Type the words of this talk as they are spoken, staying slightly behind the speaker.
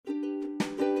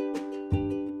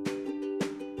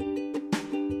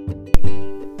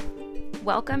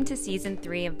Welcome to Season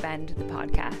 3 of Bend, the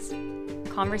podcast.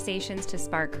 Conversations to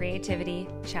spark creativity,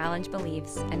 challenge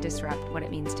beliefs, and disrupt what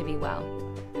it means to be well.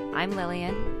 I'm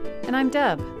Lillian. And I'm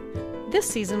Deb. This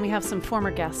season, we have some former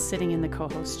guests sitting in the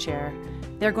co-host chair.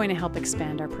 They're going to help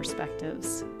expand our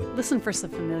perspectives. Listen for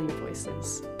some familiar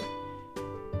voices.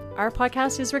 Our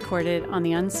podcast is recorded on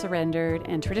the unsurrendered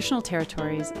and traditional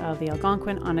territories of the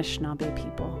Algonquin Anishinaabe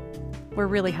people. We're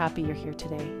really happy you're here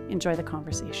today. Enjoy the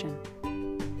conversation.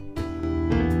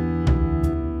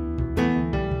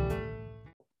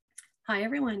 Hi,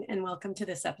 everyone, and welcome to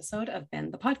this episode of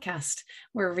Bend the Podcast.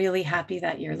 We're really happy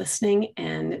that you're listening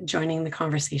and joining the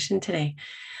conversation today.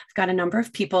 I've got a number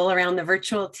of people around the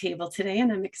virtual table today, and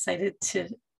I'm excited to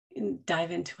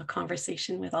dive into a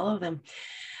conversation with all of them.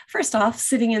 First off,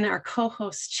 sitting in our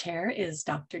co-host chair is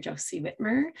Dr. Josie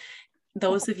Wittmer.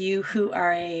 Those of you who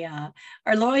are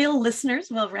our loyal listeners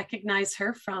will recognize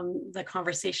her from the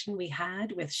conversation we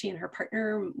had with she and her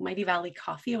partner, Mighty Valley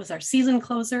Coffee. It was our season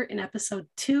closer in episode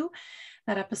 2.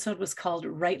 That episode was called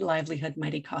Right Livelihood,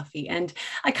 Mighty Coffee. And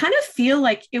I kind of feel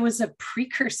like it was a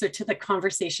precursor to the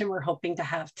conversation we're hoping to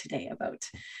have today about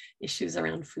issues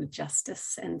around food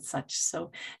justice and such.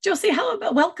 So Josie,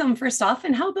 welcome first off,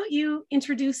 and how about you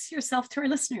introduce yourself to our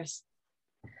listeners?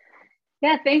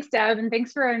 Yeah, thanks, Deb, and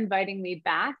thanks for inviting me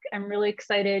back. I'm really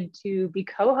excited to be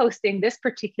co-hosting this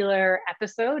particular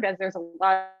episode, as there's a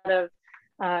lot of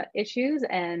issues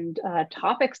and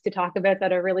topics to talk about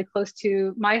that are really close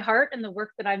to my heart and the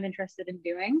work that I'm interested in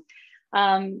doing.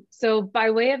 So by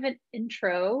way of an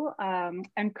intro,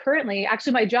 I'm currently,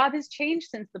 actually my job has changed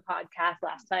since the podcast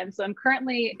last time. So I'm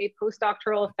currently a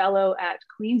postdoctoral fellow at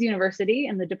Queen's University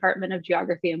in the Department of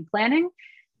Geography and Planning.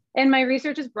 And my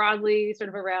research is broadly sort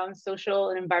of around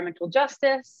social and environmental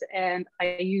justice. And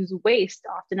I use waste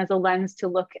often as a lens to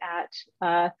look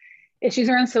at issues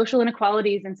around social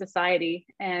inequalities in society.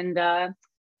 And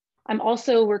I'm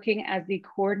also working as the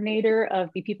coordinator of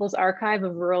the People's Archive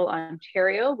of Rural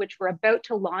Ontario, which we're about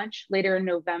to launch later in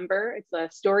November. It's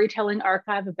a storytelling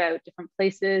archive about different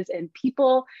places and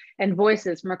people and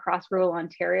voices from across rural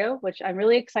Ontario, which I'm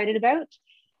really excited about.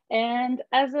 And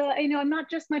as I'm not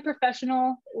just my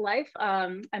professional life,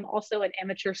 I'm also an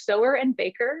amateur sewer and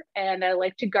baker, and I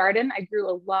like to garden. I grew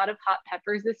a lot of hot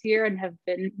peppers this year and have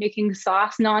been making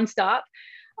sauce nonstop.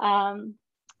 And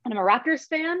I'm a Raptors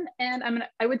fan, and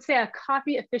I would say a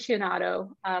coffee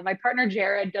aficionado. My partner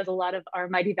Jared does a lot of our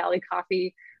Mighty Valley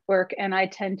Coffee work, and I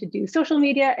tend to do social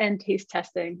media and taste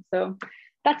testing. So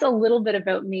that's a little bit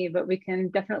about me, but we can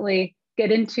definitely get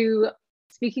into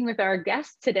speaking with our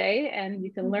guests today, and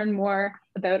you can learn more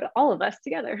about all of us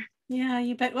together. Yeah,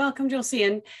 you bet. Welcome, Josie.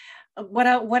 And what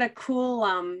a cool,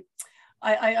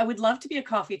 I would love to be a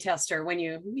coffee tester when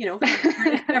you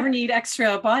ever need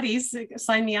extra bodies,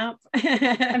 sign me up.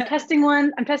 I'm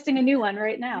testing a new one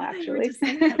right now, actually.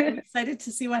 I'm excited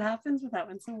to see what happens with that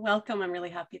one. So welcome. I'm really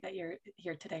happy that you're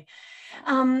here today.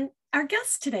 Our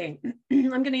guests today, I'm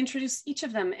going to introduce each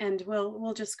of them and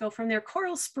we'll just go from there.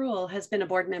 Coral Sproule has been a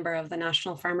board member of the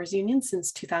National Farmers Union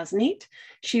since 2008.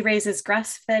 She raises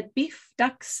grass-fed beef,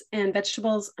 ducks, and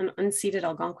vegetables on unceded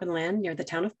Algonquin land near the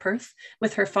town of Perth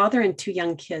with her father and 2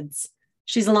 young kids.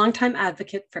 She's a longtime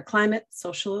advocate for climate,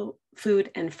 social,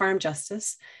 food, and farm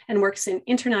justice, and works in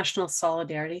international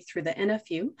solidarity through the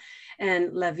NFU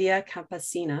and La Via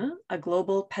Campesina, a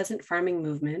global peasant farming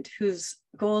movement whose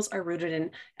goals are rooted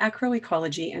in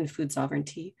agroecology and food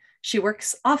sovereignty. She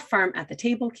works off-farm at the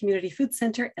Table Community Food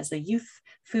Center as a youth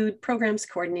food programs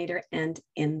coordinator and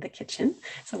in the kitchen.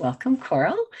 So welcome,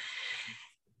 Coral.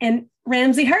 And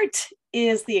Ramsey Hart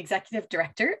is the executive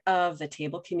director of the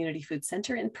Table Community Food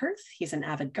Center in Perth. He's an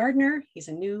avid gardener, he's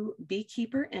a new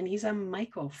beekeeper, and he's a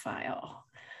mycophile,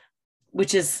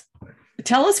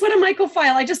 tell us what a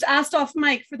mycophile. I just asked off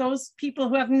mic for those people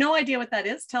who have no idea what that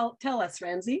is. Tell us,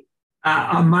 Ramsey.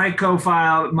 A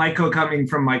mycophile, myco coming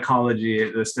from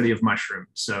mycology, the study of mushrooms.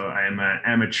 So I am an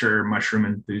amateur mushroom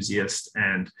enthusiast,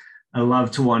 and I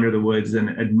love to wander the woods and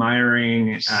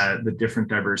admiring the different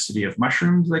diversity of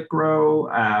mushrooms that grow,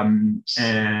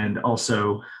 and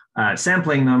also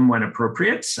sampling them when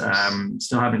appropriate.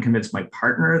 Still haven't convinced my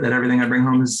partner that everything I bring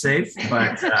home is safe,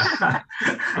 but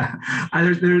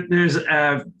there's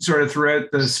sort of throughout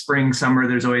the spring, summer,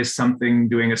 there's always something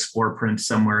doing a spore print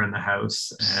somewhere in the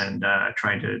house, and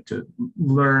trying to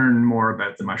learn more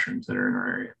about the mushrooms that are in our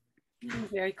area.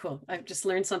 Very cool. I've just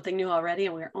learned something new already,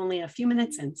 and we're only a few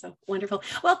minutes in. So wonderful.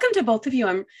 Welcome to both of you.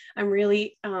 I'm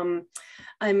really, I'm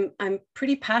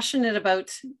pretty passionate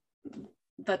about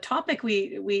the topic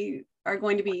we are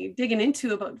going to be digging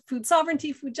into about food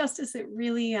sovereignty, food justice. It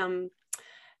really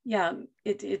yeah,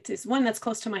 it is one that's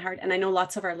close to my heart. And I know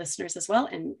lots of our listeners as well.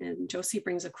 And Josie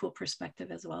brings a cool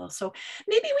perspective as well. So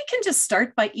maybe we can just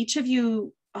start by each of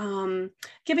you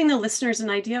giving the listeners an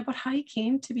idea about how you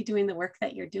came to be doing the work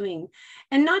that you're doing,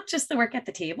 and not just the work at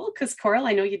the table, because Coral,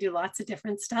 I know you do lots of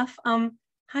different stuff.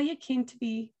 How you came to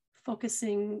be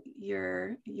focusing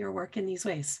your work in these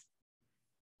ways.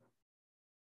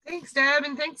 Thanks, Deb,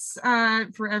 and thanks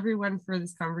for everyone for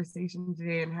this conversation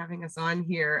today and having us on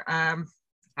here.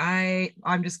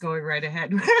 I'm just going right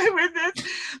ahead with this.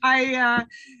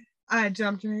 I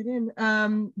jumped right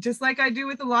in, just like I do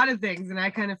with a lot of things. And I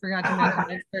kind of forgot to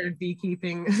mention I started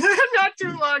beekeeping not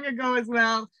too long ago as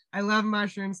well. I love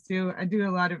mushrooms too. I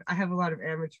have a lot of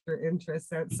amateur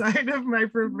interests outside of my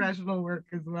professional work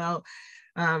as well.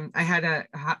 I had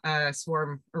a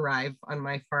swarm arrive on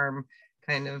my farm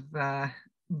kind of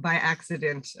by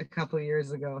accident a couple of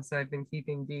years ago. So I've been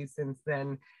keeping bees since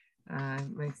then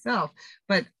myself.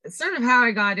 But sort of how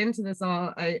I got into this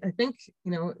all, I think,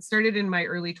 it started in my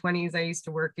early 20s. I used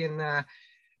to work in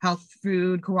health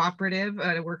food cooperative,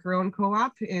 a worker-owned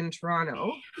co-op in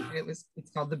Toronto. It's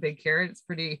called the Big Carrot. It's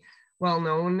pretty well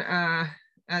known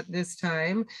at this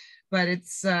time, but it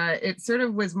sort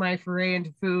of was my foray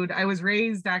into food. I was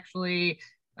raised actually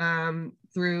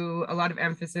through a lot of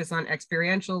emphasis on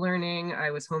experiential learning. I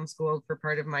was homeschooled for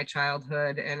part of my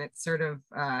childhood, and it sort of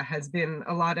has been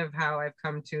a lot of how I've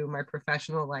come to my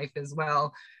professional life as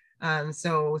well.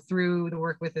 So through the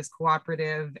work with this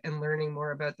cooperative and learning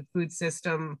more about the food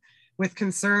system, with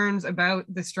concerns about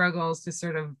the struggles to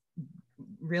sort of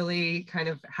really kind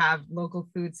of have local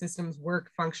food systems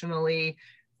work functionally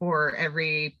for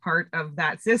every part of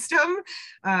that system.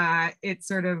 It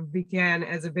sort of began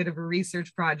as a bit of a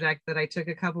research project that I took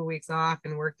a couple of weeks off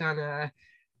and worked on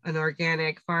an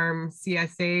organic farm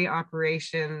CSA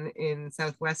operation in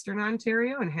southwestern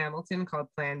Ontario in Hamilton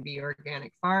called Plan B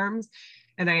Organic Farms.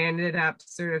 And I ended up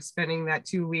sort of spending that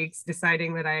 2 weeks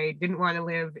deciding that I didn't want to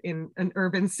live in an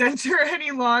urban center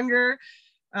any longer,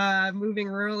 moving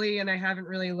early, and I haven't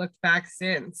really looked back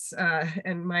since.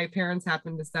 And my parents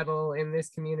happened to settle in this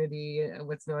community,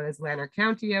 what's known as Lanark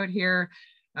County out here.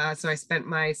 So I spent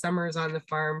my summers on the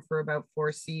farm for about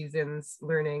 4 seasons,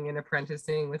 learning and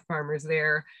apprenticing with farmers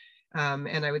there.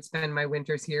 And I would spend my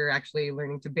winters here actually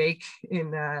learning to bake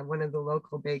in one of the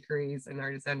local bakeries, an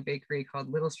artisan bakery called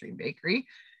Little Stream Bakery.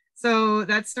 So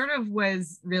that sort of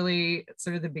was really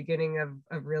sort of the beginning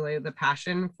of really the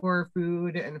passion for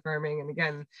food and farming. And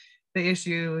again, the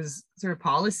issues, sort of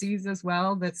policies as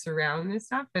well that surround this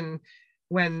stuff. And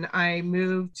when I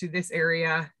moved to this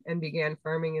area and began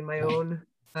farming in my own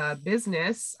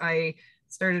business, I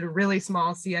started a really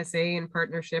small CSA in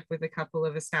partnership with a couple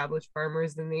of established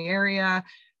farmers in the area.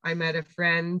 I met a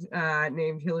friend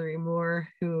named Hillary Moore,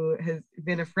 who has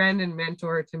been a friend and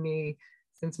mentor to me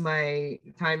since my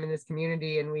time in this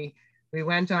community. And we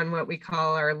went on what we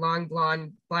call our long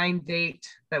blind date,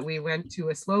 that we went to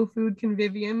a slow food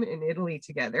convivium in Italy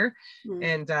together.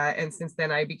 And since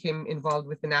then I became involved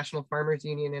with the National Farmers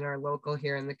Union in our local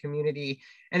here in the community.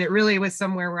 And it really was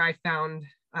somewhere where I found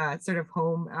sort of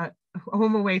home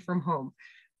away from home,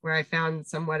 where I found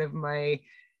somewhat of my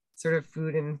sort of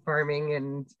food and farming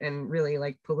and really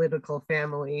like political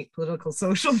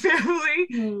social family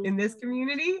in this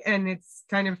community. And it's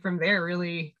kind of from there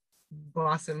really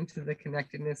blossomed to the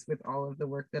connectedness with all of the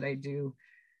work that I do,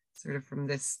 sort of from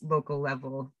this local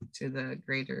level to the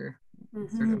greater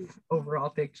sort of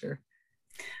overall picture.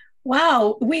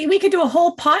 Wow, we could do a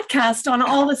whole podcast on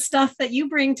all the stuff that you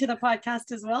bring to the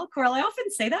podcast as well, Coral. I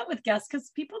often say that with guests because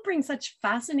people bring such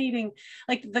fascinating,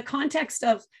 like the context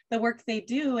of the work they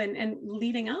do and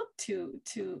leading up to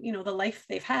the life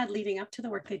they've had leading up to the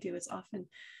work they do is often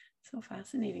so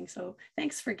fascinating. So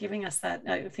thanks for giving us that.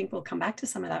 I think we'll come back to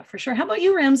some of that for sure. How about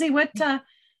you, Ramsey?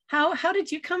 How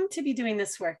did you come to be doing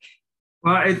this work?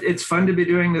 Well, it's fun to be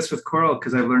doing this with Coral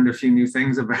because I've learned a few new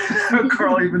things about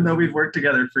Coral, even though we've worked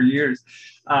together for years.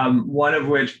 One of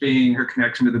which being her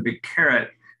connection to the Big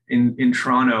Carrot in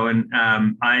Toronto. And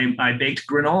I baked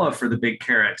granola for the Big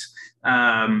Carrot.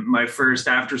 My first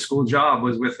after-school job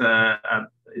was with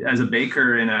as a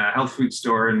baker in a health food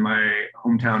store in my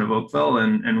hometown of Oakville,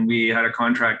 and we had a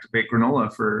contract to bake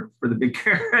granola for the Big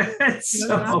Carrot.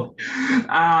 So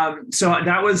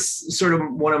that was sort of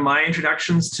one of my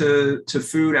introductions to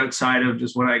food outside of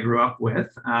just what I grew up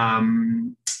with,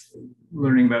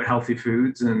 learning about healthy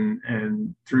foods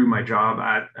and through my job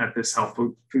at this health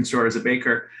food store as a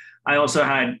baker. I also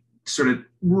had sort of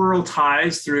rural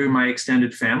ties through my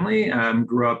extended family.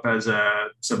 Grew up as a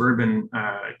suburban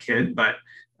kid, but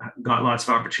got lots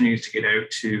of opportunities to get out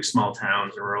to small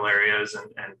towns and rural areas.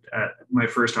 And my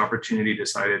first opportunity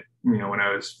decided when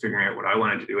I was figuring out what I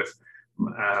wanted to do with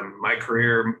my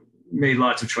career, made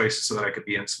lots of choices so that I could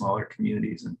be in smaller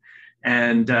communities,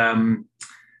 and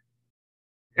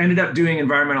ended up doing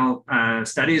environmental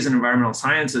studies and environmental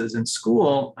sciences in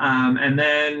school. And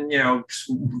then,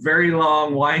 very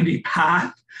long, windy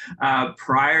path.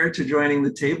 Prior to joining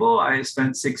the table, I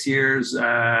spent 6 years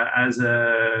as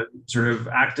a sort of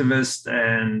activist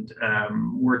and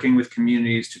working with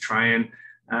communities to try and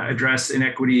address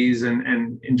inequities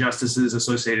and injustices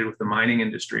associated with the mining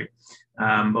industry,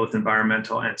 both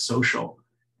environmental and social.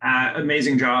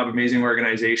 Amazing job, amazing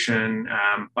organization,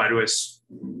 but it was,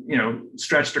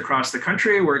 stretched across the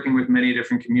country, working with many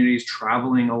different communities,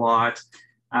 traveling a lot,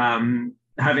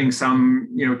 having some,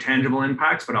 tangible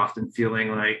impacts, but often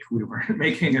feeling like we weren't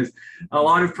making a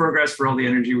lot of progress for all the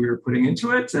energy we were putting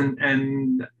into it.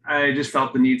 And I just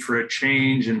felt the need for a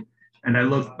change. And I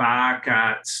look back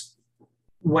at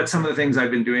what some of the things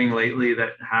I've been doing lately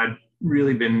that had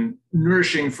really been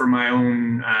nourishing for my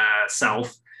own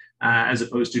self, as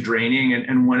opposed to draining.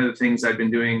 And one of the things I've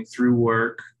been doing through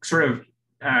work, sort of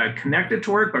connected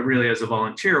to work, but really as a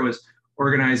volunteer, was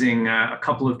organizing a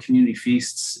couple of community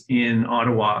feasts in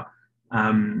Ottawa.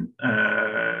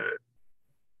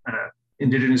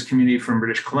 Indigenous community from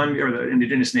British Columbia, or the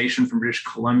Indigenous nation from British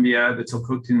Columbia, the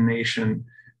Tsilhqot'in Nation,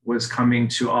 was coming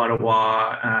to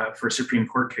Ottawa for a Supreme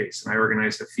Court case. And I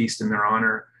organized a feast in their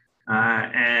honor.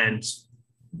 And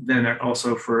then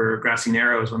also for Grassy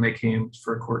Narrows when they came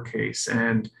for a court case.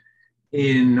 And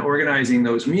in organizing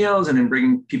those meals and in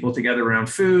bringing people together around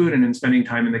food and in spending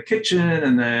time in the kitchen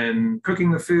and then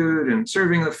cooking the food and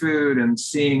serving the food and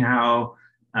seeing how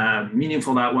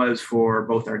meaningful that was for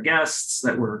both our guests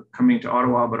that were coming to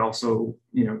Ottawa, but also,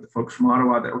 the folks from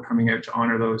Ottawa that were coming out to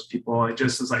honor those people. It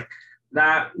just was like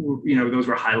that, those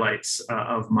were highlights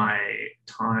of my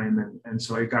time. And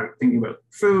so I got thinking about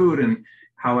food and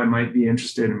how I might be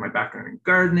interested in my background in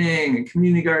gardening and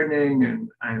community gardening.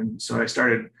 And so I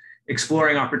started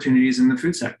exploring opportunities in the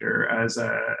food sector as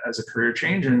a career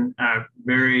change. And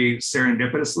very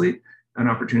serendipitously, an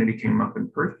opportunity came up in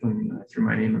Perth, and I threw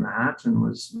my name in the hat and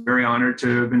was very honored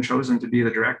to have been chosen to be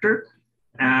the director.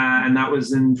 And that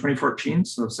was in 2014,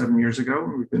 so 7 years ago.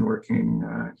 And we've been working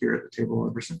here at the table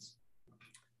ever since.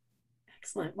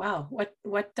 Excellent. Wow.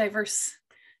 What diverse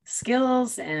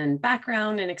skills and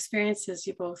background and experiences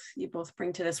you both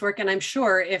bring to this work. And I'm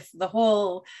sure if the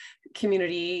whole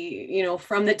community,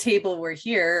 from the table were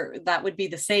here, that would be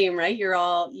the same, right? You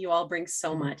all bring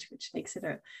so much, which makes it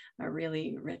a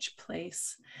really rich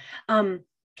place.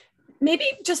 Maybe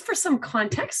just for some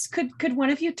context, could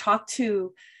one of you talk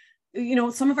to,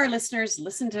 some of our listeners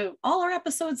listen to all our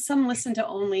episodes, some listen to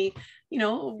only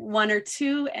one or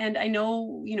two. And I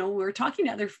know, we were talking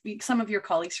to some of your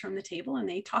colleagues from the table, and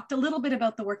they talked a little bit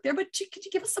about the work there, but could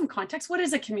you give us some context? What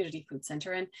is a community food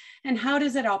center and how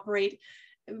does it operate?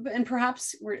 And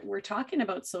perhaps we're talking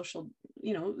about social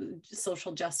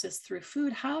justice through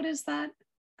food. How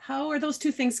are those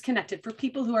two things connected for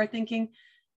people who are thinking,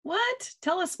 what?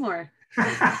 Tell us more.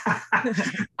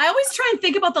 I always try and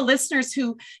think about the listeners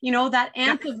who, that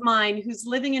aunt of mine who's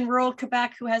living in rural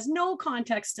Quebec who has no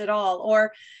context at all,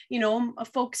 or,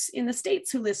 folks in the States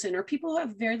who listen, or people who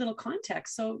have very little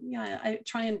context. So yeah, I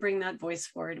try and bring that voice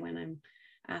forward when I'm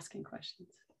asking questions.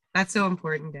 That's so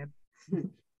important, Deb.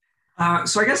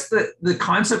 So I guess the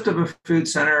concept of a food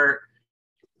center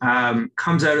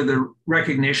comes out of the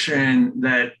recognition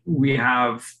that we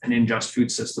have an unjust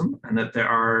food system and that there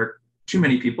are too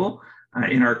many people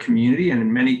in our community and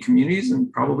in many communities,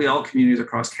 and probably all communities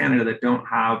across Canada, that don't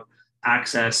have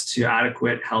access to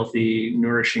adequate, healthy,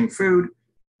 nourishing food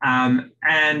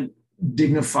and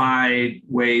dignified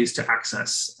ways to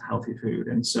access healthy food.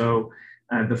 And so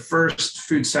the first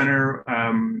food center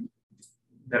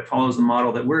that follows the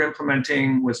model that we're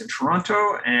implementing was in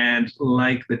Toronto, and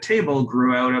like the table,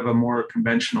 grew out of a more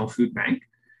conventional food bank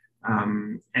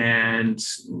and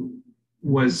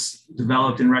was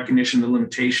developed in recognition of the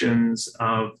limitations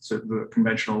of sort of the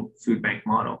conventional food bank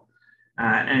model.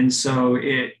 And so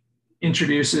it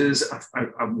introduces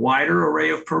a wider array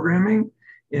of programming.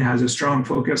 It has a strong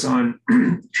focus on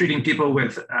treating people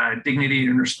with dignity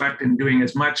and respect, and doing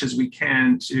as much as we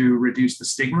can to reduce the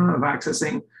stigma of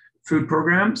accessing food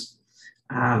programs,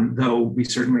 though we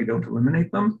certainly don't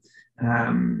eliminate them.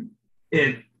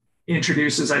 It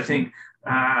introduces, I think,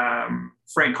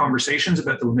 frank conversations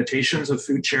about the limitations of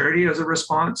food charity as a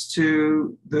response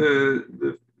to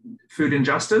the food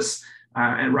injustice.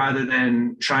 And rather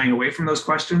than shying away from those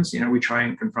questions, we try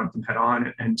and confront them head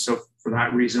on. And so for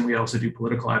that reason, we also do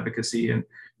political advocacy and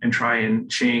try and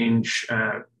change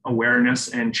awareness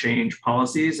and change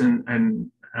policies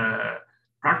and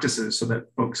practices so that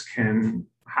folks can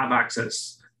have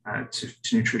access to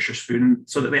nutritious food, and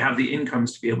so that they have the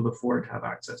incomes to be able to afford to have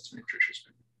access to nutritious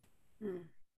food.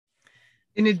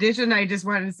 In addition, I just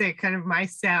wanted to say kind of my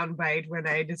soundbite when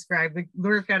I described the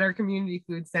work at our community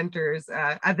food centers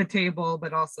at the table,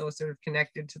 but also sort of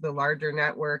connected to the larger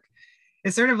network.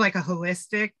 It's sort of like a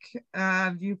holistic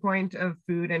viewpoint of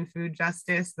food and food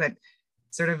justice, that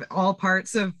sort of all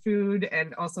parts of food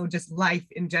and also just life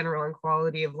in general and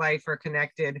quality of life are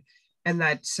connected. And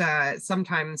that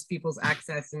sometimes people's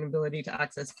access and ability to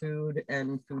access food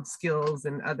and food skills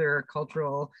and other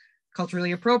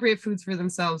culturally appropriate foods for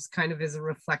themselves kind of is a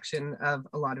reflection of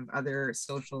a lot of other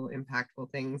social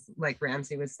impactful things, like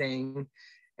Ramsey was saying.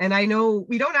 And I know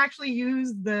we don't actually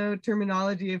use the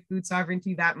terminology of food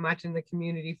sovereignty that much in the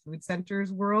community food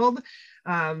centers world,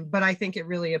 but I think it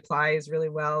really applies really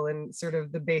well. And sort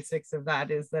of the basics of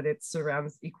that is that it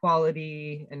surrounds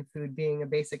equality and food being a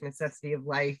basic necessity of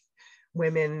life,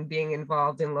 women being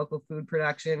involved in local food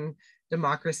production,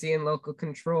 democracy and local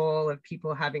control of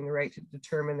people having the right to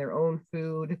determine their own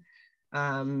food,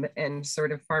 and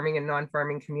sort of farming and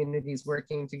non-farming communities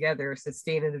working together,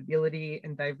 sustainability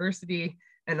and diversity,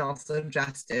 and also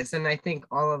justice. And I think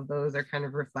all of those are kind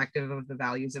of reflective of the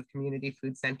values of community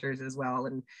food centers as well.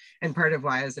 And part of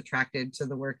why I was attracted to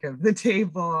the work of the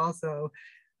table also,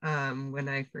 when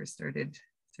I first started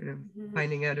sort of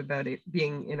finding out about it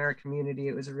being in our community.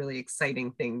 It was a really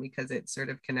exciting thing because it sort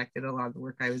of connected a lot of the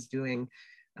work I was doing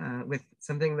with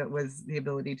something that was the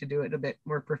ability to do it a bit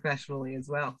more professionally as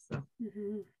well. So.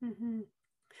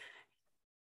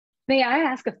 May I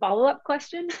ask a follow-up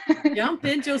question? Jump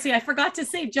in, Josie. I forgot to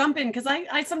say jump in because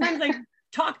I sometimes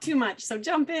talk too much, so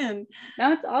jump in.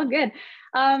 No, it's all good.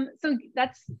 So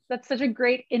that's such a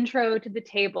great intro to the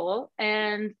table.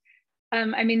 And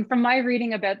I mean, from my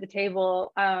reading about the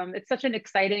table, it's such an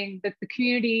exciting, the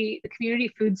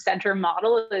community food center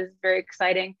model is very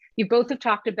exciting. You both have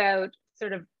talked about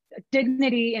sort of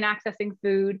dignity in accessing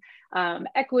food,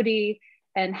 equity,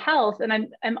 and health. And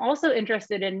I'm also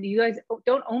interested in, you guys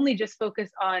don't only just focus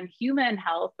on human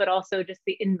health, but also just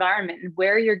the environment and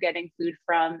where you're getting food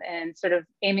from and sort of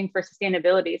aiming for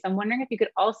sustainability. So I'm wondering if you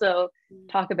could also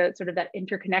talk about sort of that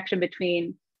interconnection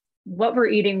between what we're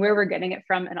eating, where we're getting it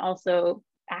from, and also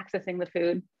accessing the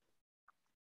food.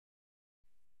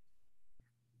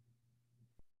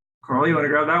 Carl, you want to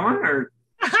grab that one? Or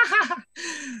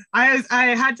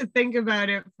I had to think about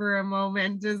it for a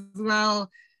moment as well.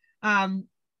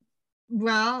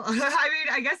 Well, I mean,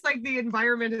 I guess like the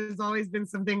environment has always been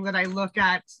something that I look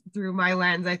at through my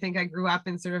lens. I think I grew up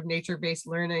in sort of nature-based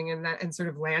learning and sort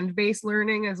of land-based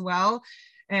learning as well.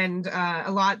 And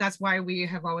that's why we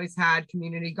have always had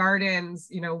community gardens.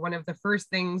 You know, one of the first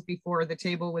things before the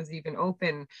table was even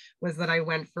open was that I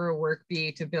went for a work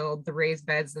bee to build the raised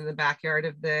beds in the backyard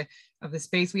of the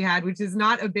space we had, which is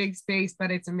not a big space, but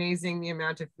it's amazing the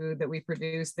amount of food that we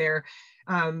produce there.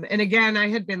 And again, I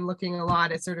had been looking a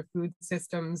lot at sort of food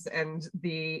systems and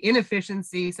the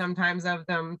inefficiency sometimes of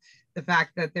them, the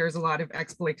fact that there's a lot of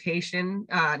exploitation,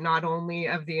 not only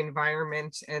of the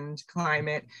environment and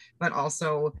climate, but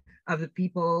also of the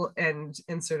people and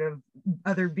sort of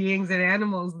other beings and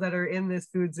animals that are in this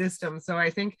food system. So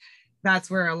I think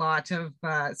that's where a lot of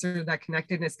sort of that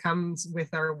connectedness comes with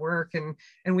our work, and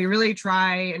we really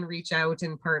try and reach out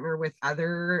and partner with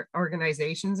other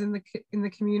organizations in the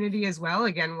community as well.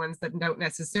 Again, ones that don't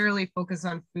necessarily focus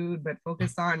on food, but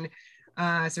focus on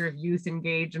sort of youth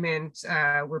engagement.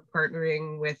 We're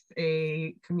partnering with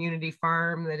a community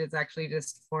farm that has actually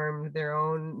just formed their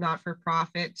own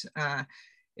not-for-profit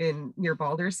near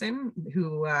Balderson,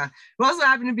 who also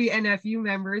happen to be NFU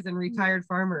members and retired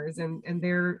farmers, and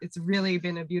it's really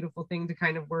been a beautiful thing to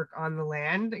kind of work on the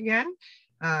land again,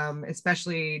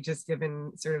 especially just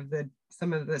given sort of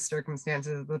some of the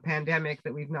circumstances of the pandemic,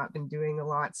 that we've not been doing a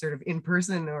lot sort of in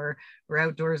person or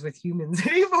outdoors with humans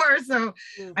anymore. So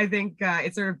I think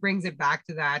it sort of brings it back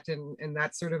to that, and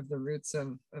that's sort of the roots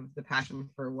of the passion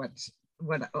for what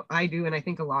I do, and I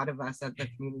think a lot of us at the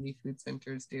community food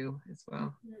centers do as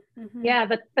well. Yeah,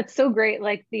 that's so great.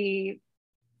 Like if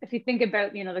you think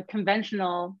about, you know, the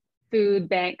conventional food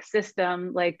bank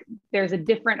system, like there's a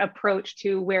different approach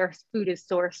to where food is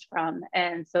sourced from.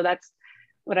 And so that's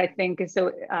what I think is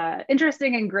so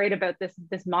interesting and great about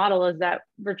this model, is that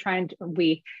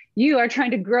you are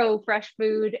trying to grow fresh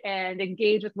food and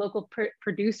engage with local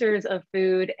producers of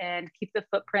food and keep the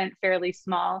footprint fairly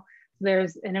small.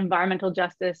 There's an environmental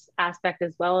justice aspect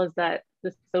as well as the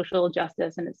social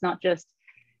justice, and it's not just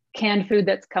canned food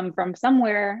that's come from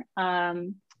somewhere.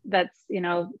 that's, you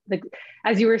know,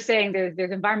 as you were saying,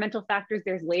 there's environmental factors,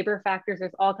 there's labor factors,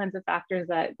 there's all kinds of factors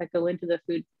that go into the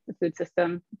food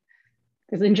system.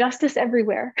 There's injustice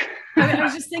everywhere. I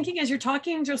was just thinking as you're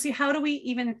talking, Josie, how do we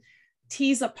even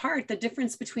tease apart the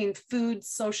difference between food,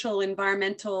 social,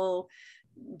 environmental,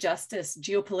 justice,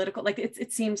 geopolitical? Like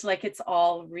it seems like it's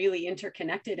all really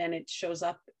interconnected, and it shows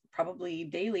up probably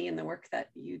daily in the work that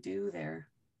you do there.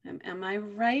 Am I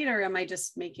right, or am I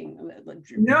just making?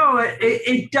 No,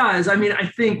 it does. I mean, I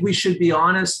think we should be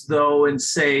honest though and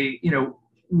say, you know,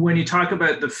 when you talk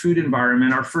about the food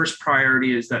environment, our first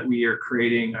priority is that we are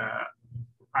creating a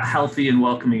healthy and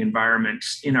welcoming environment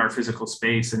in our physical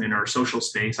space and in our social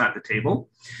space at the table.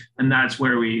 And that's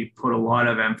where we put a lot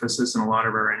of emphasis, and a lot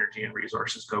of our energy and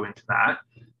resources go into that.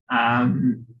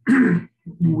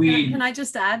 Can I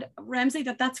just add, Ramsey,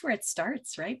 that's where it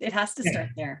starts, right? It has to start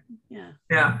there.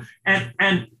 Yeah.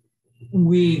 And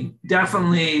we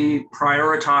definitely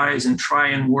prioritize and try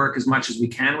and work as much as we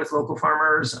can with local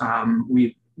farmers.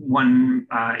 One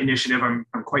initiative I'm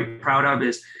quite proud of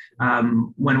is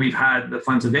when we've had the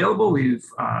funds available, we've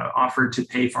offered to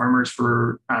pay farmers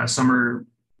for summer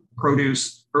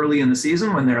produce early in the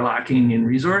season when they're lacking in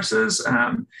resources.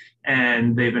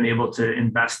 And they've been able to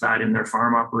invest that in their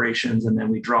farm operations, and then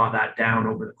we draw that down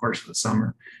over the course of the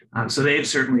summer. So they've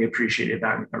certainly appreciated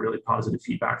that and got really positive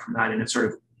feedback from that, and it sort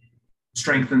of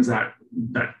strengthens that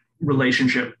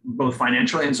relationship both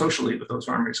financially and socially with those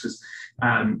farmers, because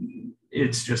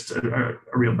it's just a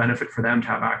real benefit for them to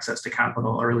have access to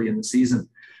capital early in the season.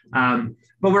 But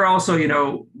we're also, you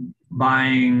know,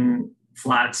 buying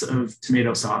flats of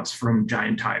tomato sauce from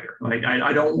Giant Tiger. Like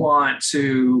I don't want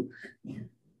to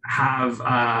have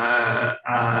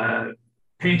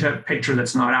paint a picture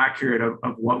that's not accurate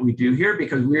of what we do here,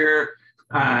 because we're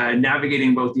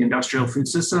navigating both the industrial food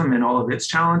system and all of its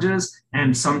challenges,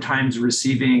 and sometimes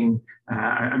receiving,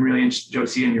 I'm really interested,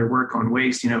 Josie, in your work on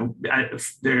waste. You know,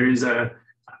 there is a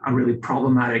really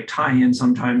problematic tie-in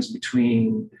sometimes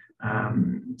between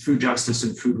food justice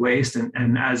and food waste.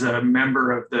 And as a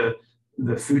member of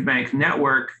the food bank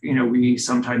network, you know, we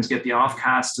sometimes get the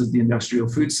offcasts of the industrial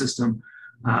food system,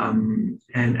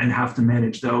 and have to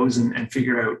manage those and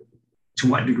figure out to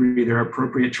what degree they're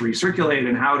appropriate to recirculate,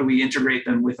 and how do we integrate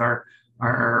them with our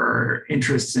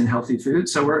interests in healthy food.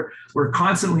 So we're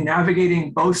constantly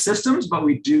navigating both systems, but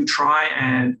we do try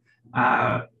and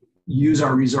use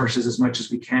our resources as much as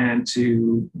we can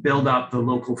to build up the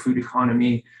local food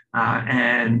economy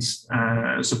and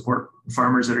support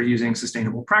farmers that are using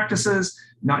sustainable practices,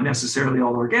 not necessarily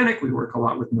all organic. We work a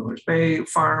lot with Miller's Bay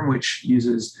Farm, which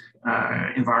uses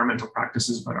environmental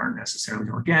practices but aren't necessarily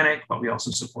organic, but we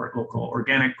also support local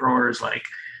organic growers like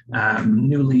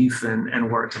New Leaf and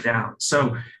Warta Down.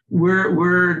 So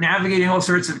we're navigating all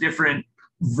sorts of different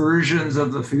versions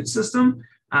of the food system,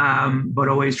 but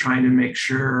always trying to make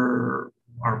sure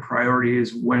our priority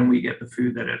is when we get the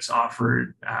food that it's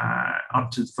offered up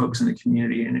to folks in the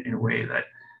community in a way that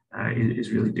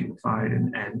is really dignified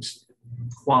and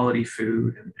quality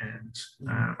food and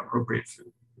appropriate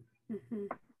food. Mm-hmm.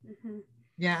 Mm-hmm.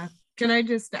 Yeah. Can I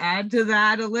just add to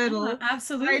that a little?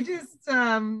 Absolutely. I just,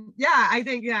 I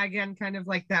think, again, kind of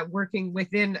like that, working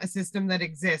within a system that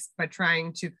exists, but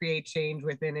trying to create change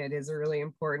within it is a really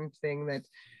important thing that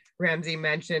Ramsey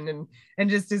mentioned. And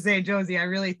just to say, Josie, I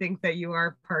really think that you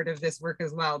are part of this work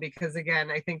as well, because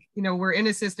again, I think, you know, we're in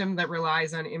a system that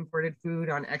relies on imported food,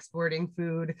 on exporting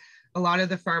food. A lot of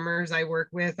the farmers I work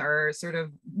with are sort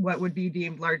of what would be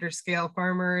deemed larger scale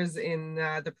farmers in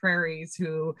the prairies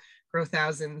who grow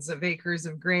thousands of acres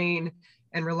of grain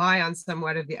and rely on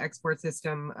somewhat of the export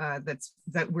system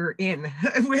that we're in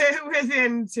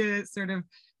within to sort of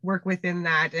work within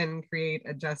that and create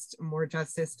a more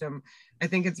just system. I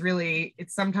think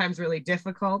it's sometimes really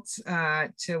difficult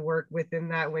to work within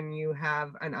that when you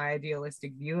have an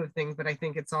idealistic view of things, but I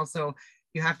think it's also,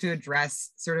 you have to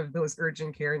address sort of those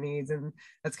urgent care needs. And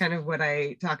that's kind of what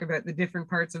I talk about, the different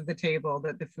parts of the table,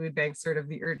 that the food bank's sort of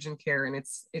the urgent care. And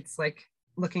it's like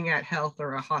looking at health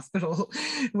or a hospital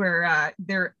where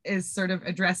there is sort of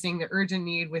addressing the urgent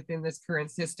need within this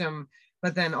current system.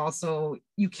 But then also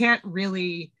you can't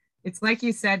really, it's like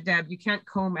you said, Deb, you can't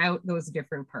comb out those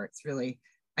different parts really.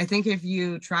 I think if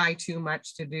you try too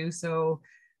much to do so,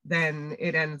 then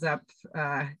it ends up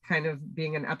kind of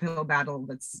being an uphill battle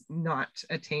that's not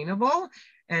attainable.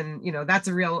 And, you know, that's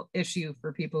a real issue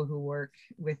for people who work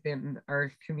within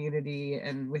our community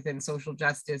and within social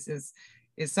justice is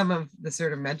some of the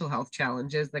sort of mental health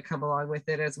challenges that come along with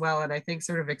it as well. And I think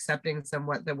sort of accepting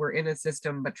somewhat that we're in a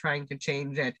system, but trying to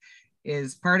change it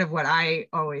is part of what I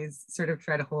always sort of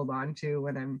try to hold on to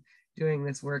when I'm doing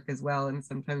this work as well. And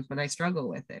sometimes when I struggle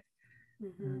with it.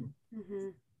 Mm-hmm. Mm-hmm.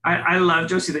 I love,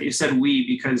 Josie, that you said we,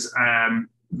 because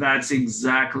that's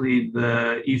exactly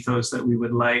the ethos that we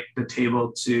would like the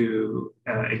table to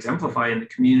exemplify in the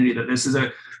community, that this is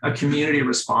a community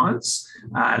response,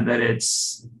 that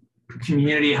it's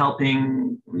community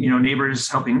helping, neighbors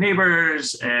helping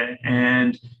neighbors,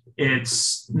 and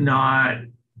it's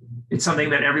something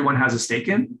that everyone has a stake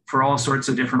in for all sorts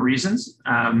of different reasons,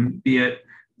 be it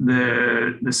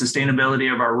the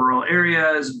sustainability of our rural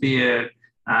areas, be it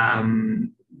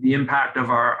the impact on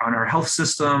our health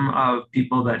system of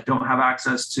people that don't have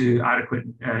access to adequate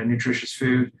nutritious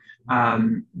food,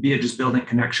 be it just building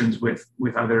connections with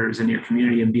others in your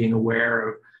community and being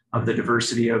aware of the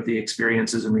diversity of the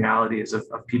experiences and realities of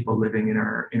people living in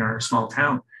our small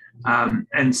town.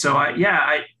 And so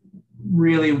I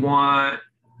really want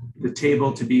the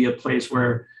table to be a place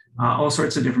where all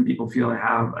sorts of different people feel they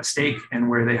have a stake and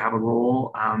where they have a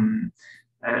role.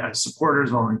 As supporters,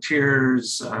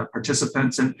 volunteers,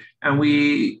 participants, and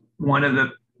one of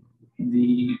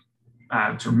the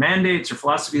sort of mandates or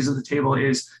philosophies of the table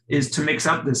is to mix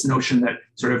up this notion that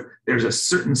sort of there's a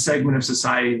certain segment of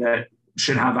society that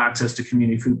should have access to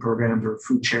community food programs or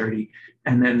food charity,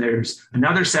 and then there's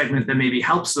another segment that maybe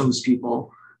helps those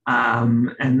people,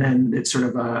 and then it's sort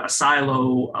of a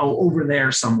silo over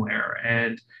there somewhere.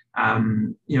 And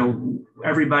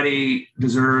everybody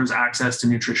deserves access to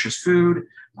nutritious food.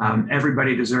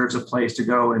 Everybody deserves a place to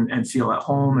go and feel at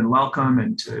home and welcome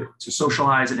and to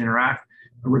socialize and interact,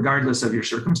 regardless of your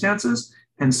circumstances.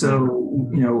 And so,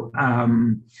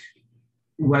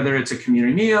 whether it's a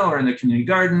community meal or in the community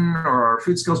garden or our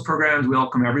food skills programs, we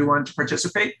welcome everyone to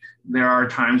participate. There are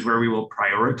times where we will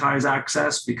prioritize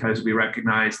access because we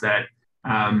recognize that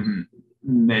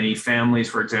many families,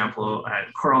 for example,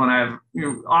 Coral and I have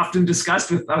often discussed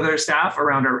with other staff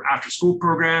around our after-school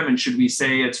program, and should we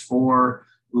say it's for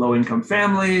low-income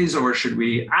families, or should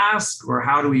we ask, or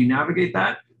how do we navigate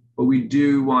that? But we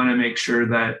do want to make sure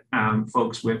that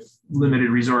folks with limited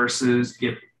resources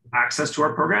get access to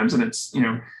our programs, and it's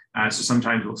so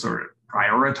sometimes we'll sort of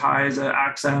prioritize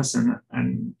access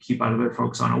and keep other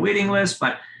folks on a waiting list,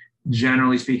 but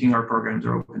generally speaking, our programs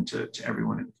are open to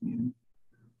everyone in the community.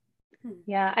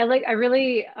 Yeah, I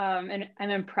really, and I'm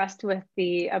impressed with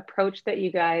the approach that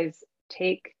you guys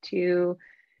take to,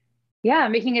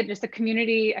 making it just a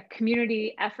community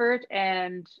effort,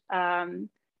 and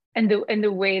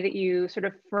the way that you sort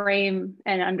of frame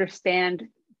and understand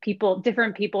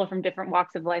different people from different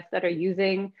walks of life that are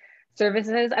using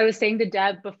services. I was saying to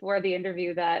Deb before the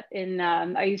interview that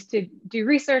I used to do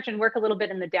research and work a little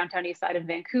bit in the downtown east side of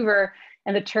Vancouver,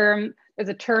 and there's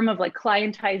a term of like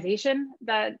clientization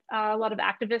that a lot of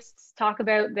activists talk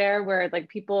about there, where like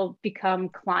people become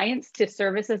clients to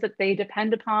services that they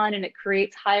depend upon, and it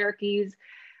creates hierarchies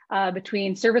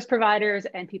between service providers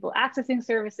and people accessing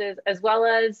services, as well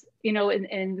as,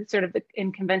 in sort of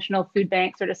in conventional food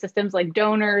bank sort of systems like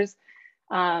donors.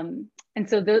 And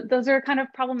so those are kind of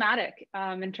problematic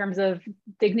in terms of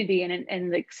dignity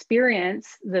and the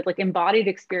experience, the like embodied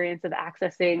experience of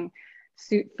accessing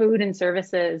food and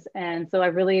services. And so I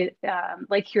really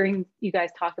like hearing you guys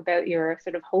talk about your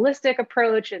sort of holistic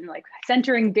approach and like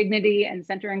centering dignity and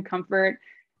centering comfort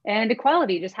and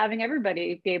equality, just having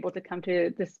everybody be able to come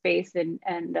to this space. And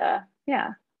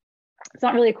it's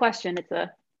not really a question, it's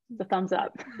a thumbs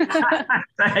up.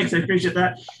 Thanks, I appreciate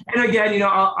that. And again,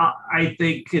 I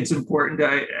think it's important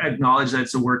to acknowledge that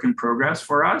it's a work in progress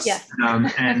for us. Yes.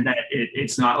 And that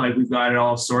it's not like we've got it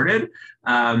all sorted.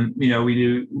 We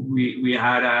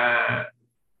had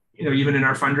even in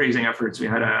our fundraising efforts, we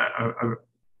had a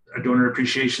donor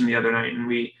appreciation the other night, and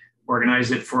we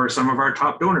organized it for some of our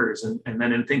top donors. And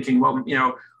then in thinking, well,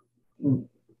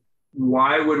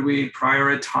 why would we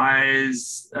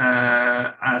prioritize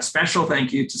a special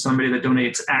thank you to somebody that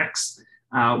donates X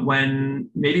when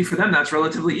maybe for them that's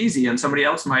relatively easy, and somebody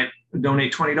else might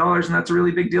donate $20 and that's a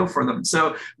really big deal for them.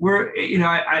 So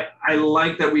I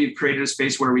like that we've created a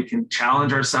space where we can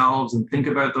challenge ourselves and think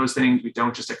about those things. We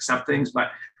don't just accept things,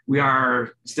 but we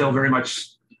are still very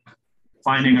much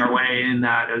finding our way in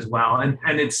that as well. And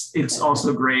it's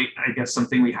also great, I guess,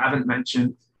 something we haven't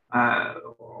mentioned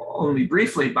only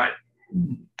briefly, but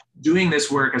doing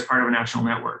this work as part of a national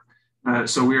network.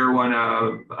 So we're one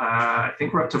of, I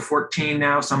think we're up to 14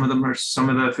 now. Some of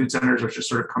the food centers are just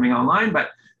sort of coming online,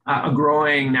 but a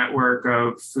growing network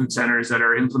of food centers that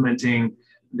are implementing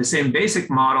the same basic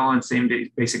model and same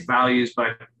basic values,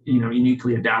 but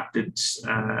uniquely adapted.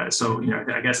 I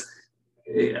guess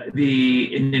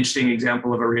an interesting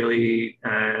example of a really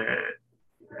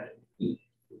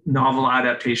novel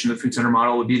adaptation of the food center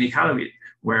model would be in Iqaluit,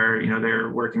 where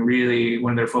they're working really,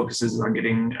 one of their focuses is on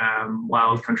getting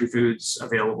wild country foods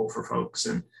available for folks,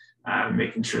 and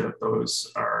making sure that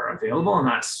those are available. And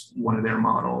that's one of their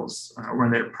models, one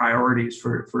of their priorities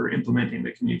for implementing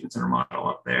the community food center model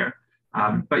up there.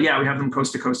 But yeah, we have them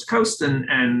coast to coast to coast,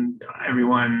 and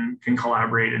everyone can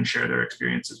collaborate and share their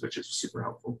experiences, which is super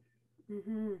helpful.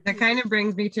 Mm-hmm. That kind of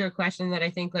brings me to a question that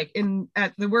I think, like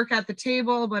at the work at the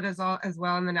table, but as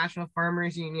well in the National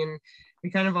Farmers Union, we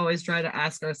kind of always try to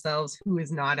ask ourselves who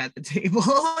is not at the table,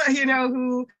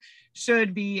 who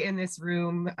should be in this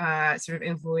room, sort of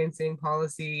influencing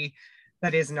policy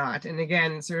that is not. And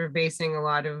again, sort of basing a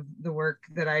lot of the work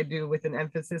that I do with an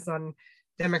emphasis on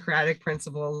democratic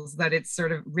principles, that it's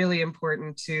sort of really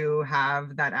important to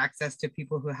have that access to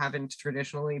people who haven't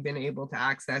traditionally been able to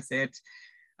access it.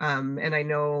 And I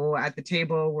know at the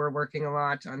table, we're working a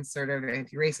lot on sort of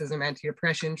anti-racism,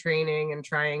 anti-oppression training, and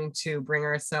trying to bring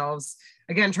ourselves,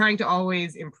 again, trying to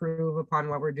always improve upon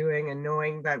what we're doing, and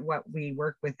knowing that what we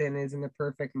work within isn't a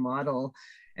perfect model.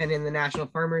 And in the National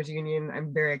Farmers Union,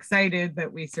 I'm very excited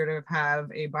that we sort of have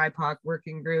a BIPOC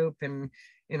working group, and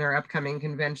in our upcoming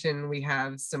convention, we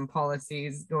have some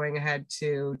policies going ahead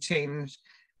to change.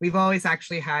 We've always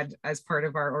actually had, as part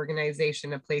of our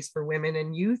organization, a place for women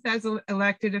and youth as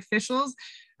elected officials,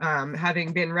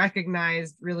 having been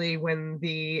recognized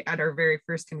really at our very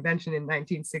first convention in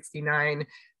 1969,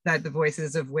 that the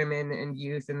voices of women and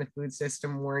youth in the food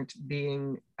system weren't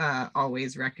being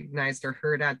always recognized or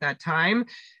heard at that time.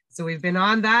 So we've been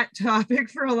on that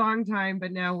topic for a long time,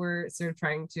 but now we're sort of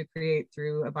trying to create,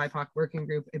 through a BIPOC working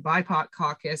group, a BIPOC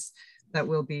caucus that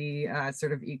will be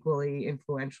sort of equally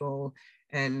influential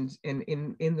and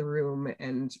in the room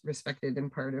and respected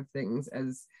and part of things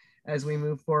as we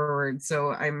move forward.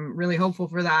 So I'm really hopeful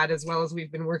for that, as well as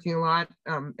we've been working a lot.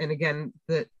 And again,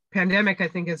 the pandemic, I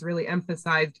think, has really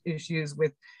emphasized issues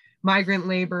with migrant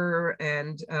labor,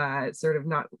 and sort of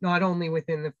not only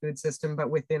within the food system, but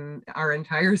within our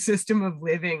entire system of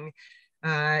living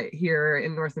here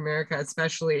in North America,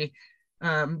 especially.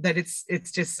 That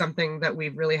it's just something that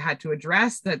we've really had to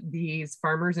address, that these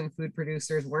farmers and food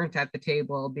producers weren't at the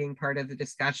table being part of the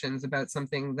discussions about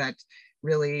something that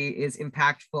really is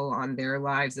impactful on their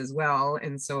lives as well.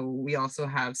 And so we also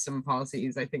have some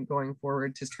policies, I think, going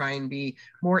forward to try and be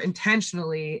more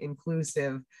intentionally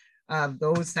inclusive of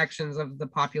those sections of the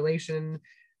population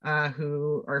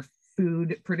who are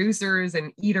food producers,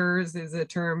 and eaters is a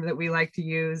term that we like to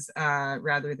use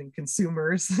rather than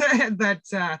consumers.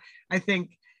 That I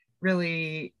think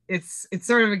really it's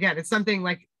sort of, again, it's something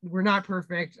like, we're not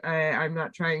perfect. I'm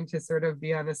not trying to sort of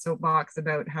be on a soapbox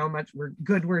about how much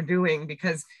we're doing,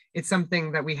 because it's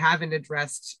something that we haven't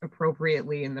addressed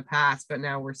appropriately in the past, but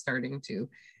now we're starting to.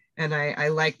 And I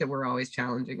like that we're always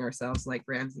challenging ourselves, like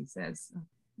Ramsey says.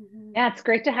 Yeah, it's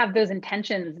great to have those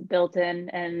intentions built in,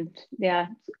 and yeah,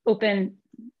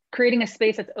 creating a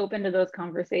space that's open to those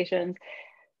conversations.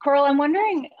 Coral, I'm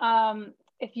wondering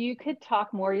if you could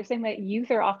talk more. You're saying that youth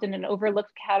are often an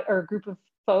overlooked group of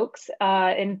folks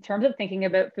in terms of thinking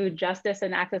about food justice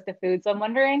and access to food. So I'm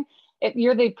wondering if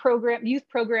you're the youth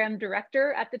program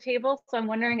director at the table. So I'm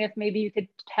wondering if maybe you could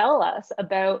tell us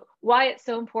about why it's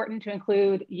so important to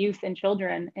include youth and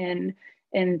children in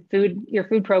your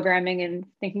food programming and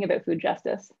thinking about food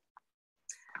justice.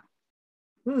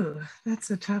 Ooh,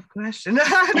 that's a tough question. No,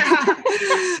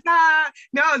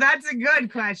 that's a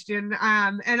good question.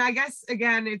 And I guess,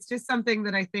 again, it's just something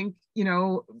that I think,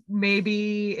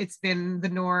 maybe it's been the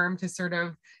norm to sort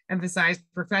of emphasize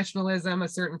professionalism, a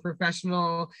certain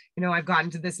professional, I've gotten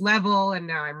to this level and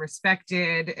now I'm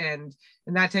respected, and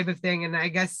that type of thing. And I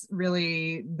guess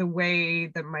really the way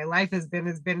that my life has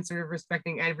been sort of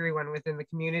respecting everyone within the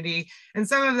community. And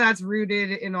some of that's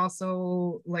rooted in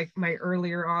also like my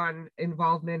earlier on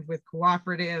involvement with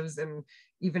cooperatives, and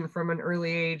even from an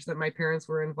early age that my parents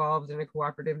were involved in a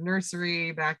cooperative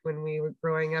nursery back when we were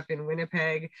growing up in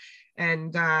Winnipeg.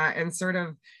 And sort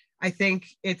of, I think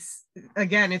it's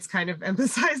kind of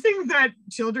emphasizing that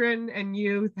children and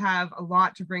youth have a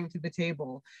lot to bring to the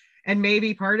table. And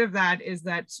maybe part of that is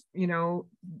that,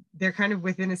 they're kind of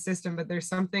within a system, but there's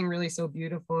something really so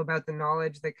beautiful about the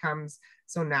knowledge that comes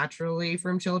so naturally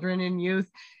from children and youth.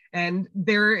 And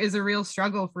there is a real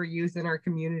struggle for youth in our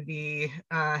community,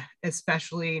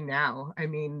 especially now. I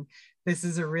mean, this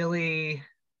is a really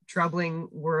troubling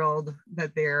world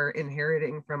that they're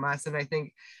inheriting from us. And I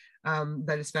think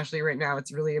that especially right now,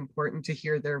 it's really important to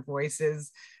hear their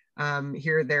voices,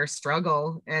 hear their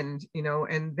struggle, and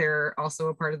they're also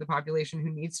a part of the population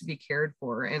who needs to be cared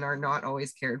for and are not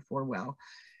always cared for well.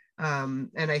 And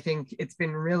I think it's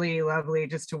been really lovely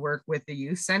just to work with the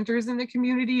youth centers in the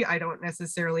community. I don't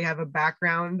necessarily have a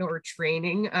background or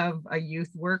training of a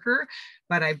youth worker,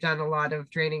 but I've done a lot of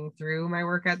training through my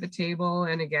work at the table.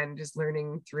 And again, just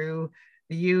learning through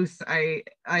the youth. I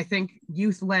think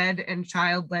youth-led and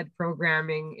child-led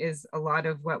programming is a lot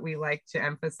of what we like to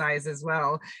emphasize as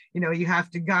well. You know, you have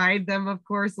to guide them, of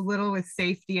course, a little with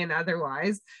safety and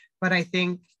otherwise, but I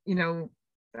think, you know,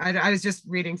 I was just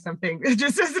reading something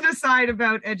just as an aside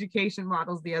about education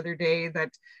models the other day,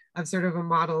 that of sort of a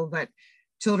model that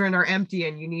children are empty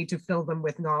and you need to fill them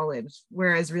with knowledge,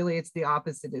 whereas really it's the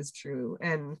opposite is true.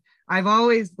 And I've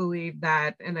always believed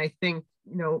that. And I think,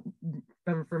 you know,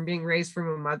 from being raised from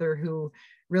a mother who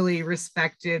really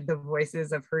respected the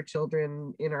voices of her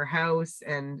children in our house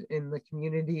and in the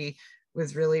community,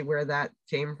 was really where that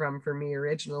came from for me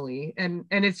originally. And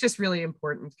it's just really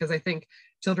important because I think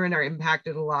children are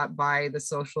impacted a lot by the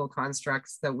social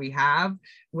constructs that we have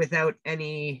without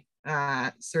any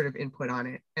sort of input on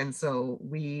it. And so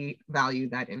we value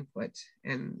that input.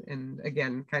 And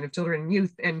again, kind of children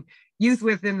and youth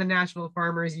within the National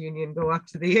Farmers Union go up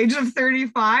to the age of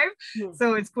 35.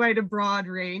 So it's quite a broad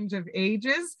range of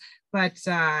ages, but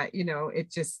you know,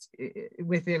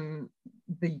 within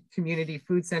the community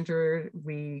food center,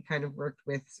 we kind of worked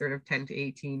with sort of 10 to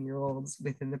 18-year-olds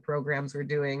within the programs we're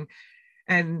doing.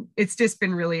 And it's just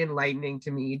been really enlightening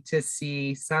to me to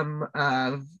see some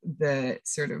of the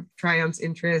sort of triumphs,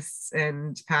 interests,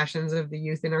 and passions of the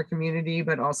youth in our community,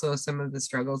 but also some of the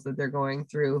struggles that they're going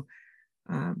through.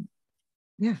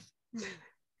 Yeah.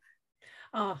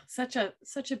 Oh, such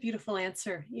a beautiful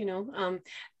answer, you know.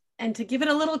 And to give it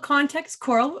a little context,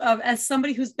 Coral, as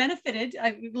somebody who's benefited,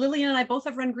 Lillian and I both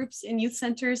have run groups in youth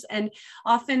centers, and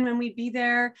often when we'd be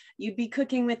there, you'd be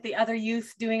cooking with the other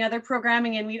youth, doing other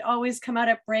programming, and we'd always come out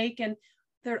at break, and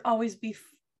there'd always be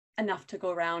enough to go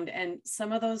around. And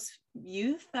some of those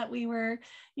youth that we were,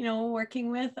 you know, working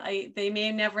with, they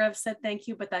may never have said thank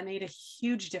you, but that made a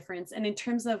huge difference. And in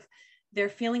terms of their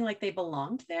feeling like they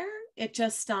belonged there, it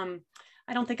just,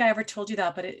 I don't think I ever told you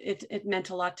that, but it meant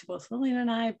a lot to both Lillian and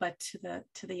I, but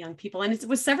to the young people. And it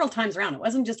was several times around. It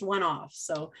wasn't just one off.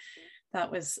 So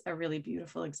that was a really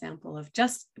beautiful example of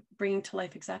just bringing to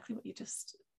life exactly what you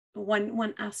just,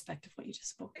 one aspect of what you just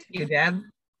spoke to. Thank you, Deb.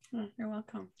 Oh, you're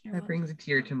welcome. That brings a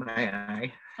tear to my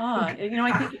eye. You know,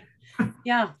 I think,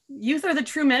 yeah, youth are the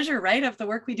true measure, right, of the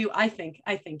work we do, I think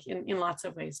in lots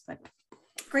of ways. But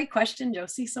great question,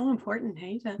 Josie. So important,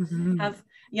 hey, to have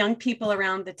young people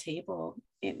around the table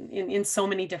in so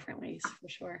many different ways, for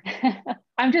sure.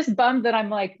 I'm just bummed that I'm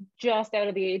like just out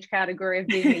of the age category of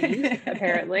being a youth,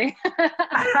 apparently.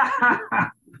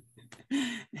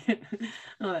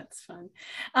 Oh, that's fun.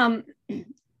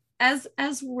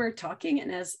 As we're talking,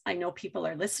 and as I know people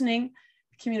are listening,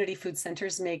 community food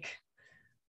centers make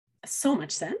so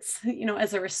much sense, you know,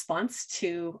 as a response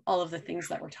to all of the things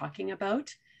that we're talking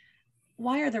about.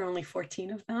 Why are there only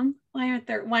 14 of them? Why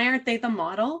aren't they the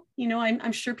model? You know,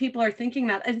 I'm sure people are thinking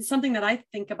that. It's something that I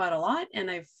think about a lot.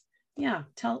 And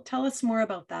tell us more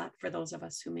about that for those of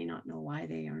us who may not know why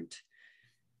they aren't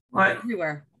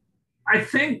everywhere. I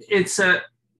think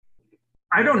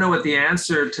I don't know what the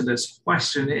answer to this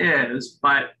question is,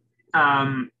 but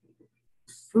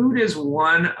food is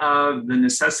one of the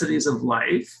necessities of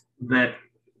life that,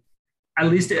 at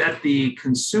least at the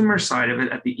consumer side of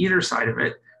it, at the eater side of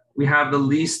it, we have the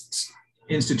least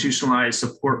institutionalized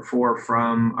support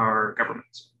from our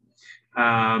governments.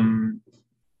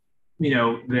 You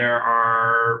know, there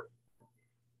are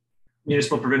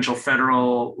municipal, provincial,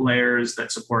 federal layers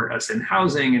that support us in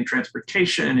housing, in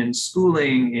transportation, in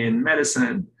schooling, in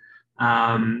medicine.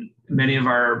 Many of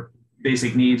our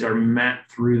basic needs are met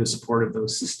through the support of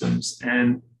those systems.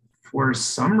 And for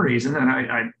some reason, and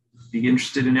I'd be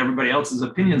interested in everybody else's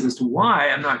opinions as to why,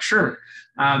 I'm not sure.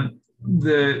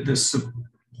 The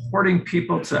supporting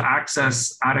people to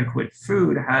access adequate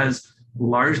food has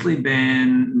largely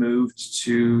been moved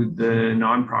to the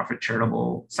nonprofit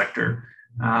charitable sector.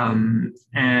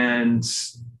 And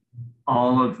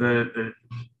all of the,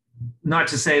 not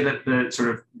to say that the sort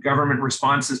of government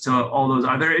responses to all those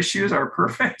other issues are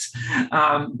perfect,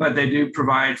 but they do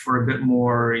provide for a bit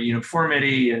more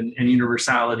uniformity and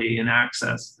universality in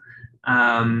access.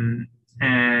 And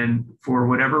for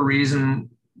whatever reason,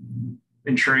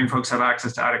 ensuring folks have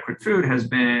access to adequate food has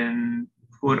been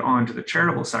put onto the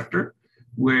charitable sector,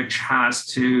 which has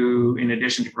to, in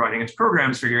addition to providing its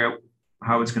programs, figure out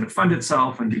how it's going to fund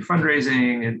itself and do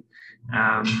fundraising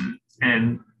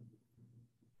and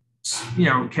you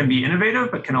know, can be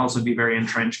innovative, but can also be very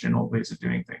entrenched in old ways of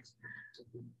doing things.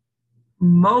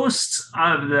 most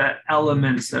of the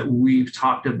elements that we've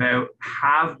talked about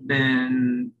have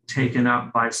been taken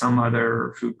up by some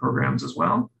other food programs as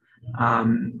well.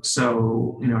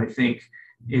 So, I think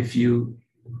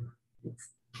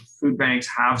food banks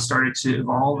have started to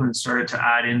evolve and started to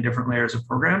add in different layers of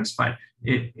programs, but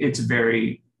it's a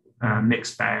very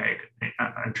mixed bag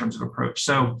in terms of approach.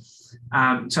 So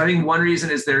I think one reason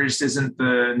is there just isn't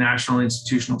the national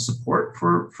institutional support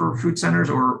for food centers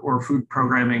or food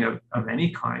programming of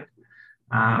any kind.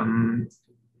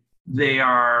 They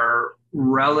are,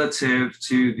 relative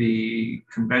to the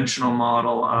conventional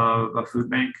model of a food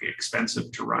bank,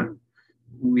 expensive to run.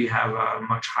 We have a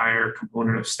much higher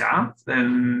component of staff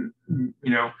than,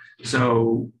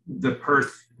 so the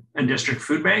Perth and District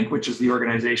Food Bank, which is the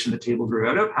organization the table grew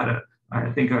out of, had I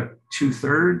think a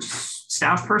 2/3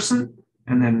 staff person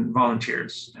and then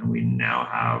volunteers. And we now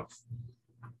have,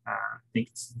 I think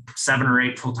it's 7 or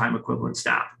 8 full-time equivalent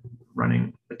staff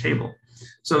running the table.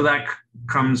 So that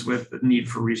comes with the need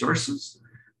for resources.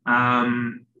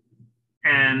 And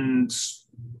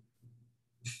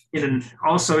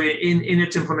also in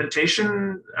its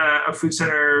implementation, a food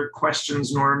center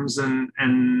questions norms and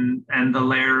the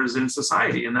layers in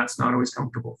society, and that's not always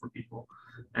comfortable for people.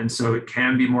 And so it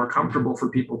can be more comfortable for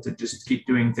people to just keep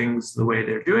doing things the way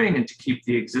they're doing and to keep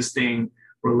the existing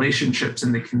relationships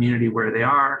in the community where they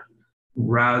are,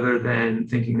 rather than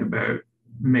thinking about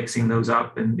mixing those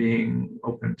up and being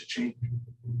open to change.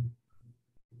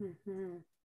 Mm-hmm.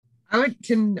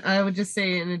 I would just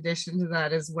say, in addition to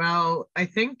that as well, I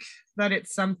think that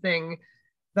it's something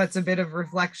that's a bit of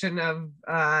reflection of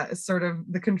sort of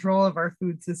the control of our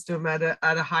food system at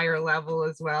a higher level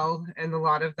as well. And a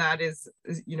lot of that is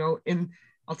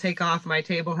I'll take off my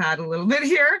table hat a little bit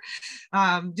here,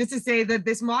 just to say that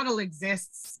this model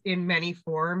exists in many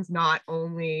forms, not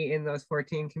only in those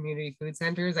 14 community food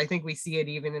centers. I think we see it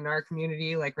even in our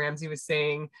community, like Ramsey was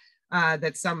saying,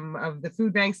 that some of the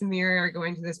food banks in the area are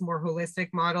going to this more holistic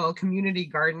model. Community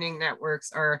gardening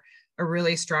networks are a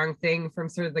really strong thing from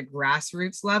sort of the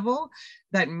grassroots level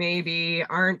that maybe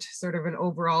aren't sort of an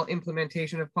overall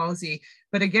implementation of policy.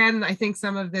 But again, I think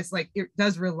some of this, it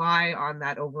does rely on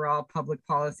that overall public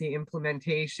policy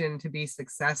implementation to be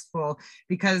successful,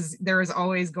 because there is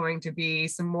always going to be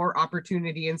some more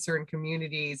opportunity in certain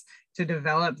communities to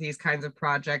develop these kinds of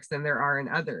projects than there are in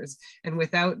others. And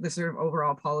without the sort of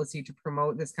overall policy to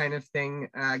promote this kind of thing,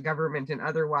 government and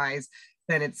otherwise,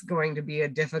 then it's going to be a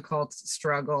difficult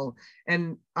struggle.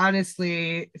 And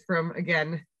honestly, from,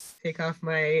 again, take off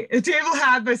my table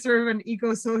hat, but sort of an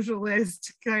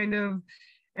eco-socialist kind of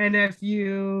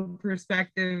NFU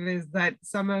perspective, is that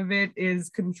some of it is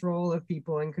control of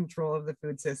people and control of the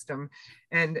food system.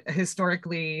 And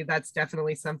historically, that's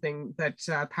definitely something that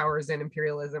powers and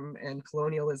imperialism and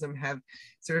colonialism have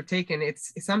sort of taken.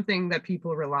 It's something that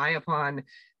people rely upon.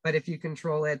 But if you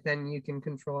control it, then you can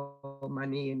control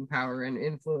money and power and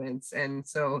influence. And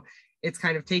so it's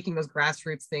kind of taking those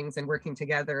grassroots things and working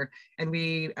together. And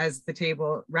we, as the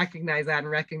table, recognize that and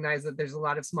recognize that there's a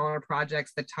lot of smaller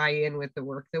projects that tie in with the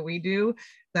work that we do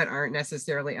that aren't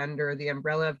necessarily under the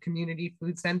umbrella of community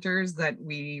food centers, that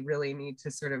we really need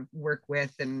to sort of work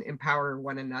with and empower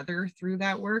one another through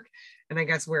that work. And I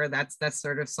guess where that's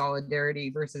sort of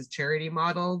solidarity versus charity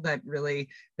model that really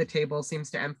the table seems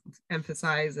to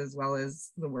emphasize, as well as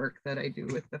the work that I do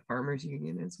with the Farmers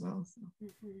Union as well. So.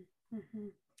 Mm-hmm. Mm-hmm.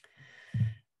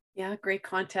 Yeah, great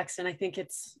context. And I think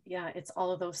it's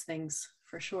all of those things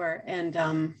for sure. And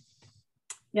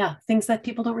things that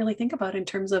people don't really think about in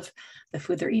terms of the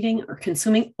food they're eating or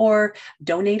consuming or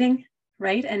donating,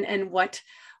 right? And what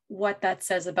that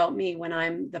says about me when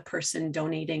I'm the person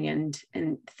donating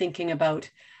and thinking about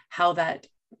how that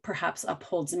perhaps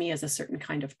upholds me as a certain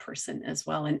kind of person as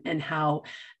well, and how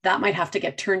that might have to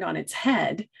get turned on its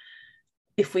head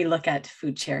if we look at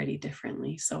food charity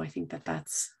differently. So I think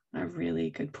that's a really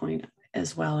good point,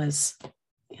 as well as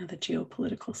the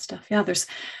geopolitical stuff. Yeah, there's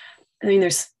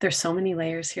so many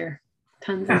layers here,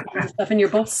 tons of stuff, and you're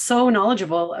both so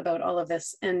knowledgeable about all of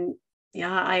this. And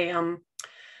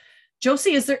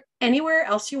Josie, is there anywhere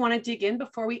else you want to dig in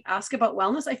before we ask about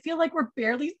wellness? I feel like we're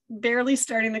barely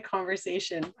starting the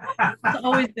conversation. It's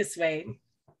always this way.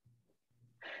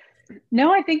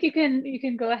 No, I think you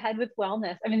can go ahead with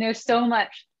wellness. I mean, there's so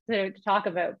much to talk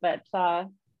about, but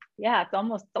it's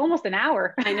almost an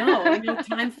hour. I know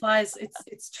time flies.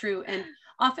 It's true. And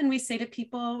often we say to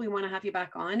people, we want to have you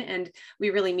back on, and we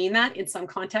really mean that in some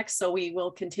context. So we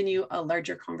will continue a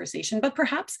larger conversation, but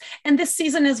perhaps, and this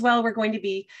season as well, we're going to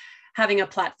be having a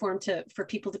platform for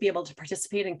people to be able to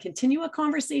participate and continue a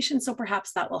conversation. So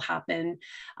perhaps that will happen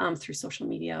through social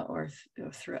media or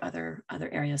through other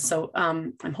areas. So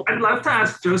I'm hoping. I'd love to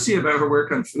ask Josie about her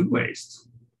work on food waste.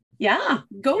 Yeah,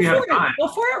 go for it. Go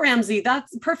for it, Ramsey.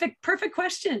 That's perfect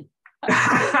question.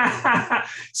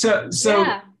 so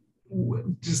Yeah.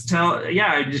 just tell,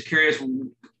 I'm just curious,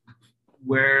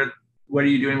 what are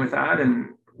you doing with that,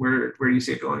 and where do you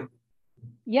see it going?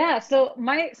 Yeah, so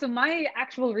my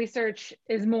actual research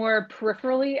is more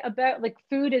peripherally about, like,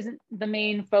 food isn't the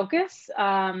main focus.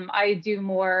 I do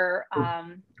more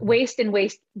waste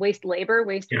labor,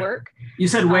 work. You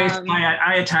said waste.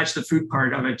 I attached the food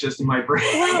part of it just in my brain.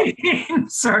 Well,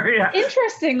 sorry. Yeah.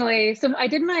 Interestingly, so I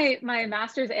did my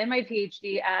master's and my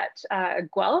PhD at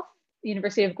Guelph,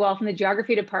 University of Guelph, in the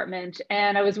geography department,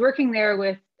 and I was working there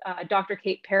with Dr.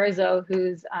 Kate Parizeau,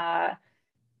 who's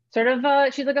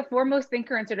she's like a foremost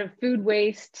thinker in sort of food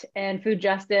waste and food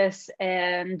justice.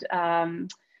 And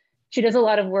she does a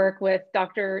lot of work with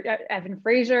Dr. Evan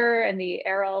Fraser and the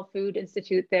Arrell Food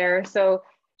Institute there. So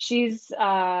she's doing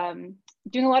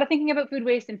a lot of thinking about food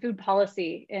waste and food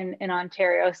policy in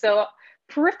Ontario. So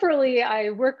peripherally,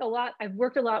 I've worked a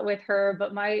lot with her,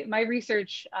 but my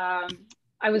research,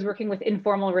 I was working with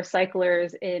informal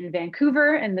recyclers in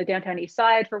Vancouver and the downtown east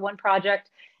side for one project.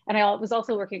 And I was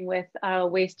also working with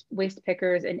waste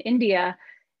pickers in India.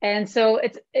 And so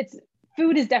it's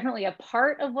food is definitely a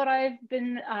part of what I've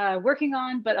been working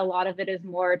on, but a lot of it is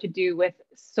more to do with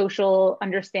social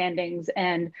understandings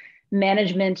and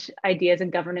management ideas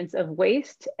and governance of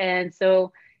waste. And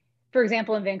so, for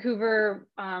example, in Vancouver,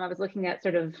 I was looking at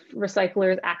sort of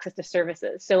recyclers' access to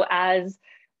services. So as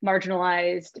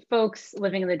marginalized folks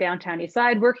living in the downtown east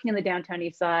side, working in the downtown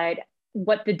east side,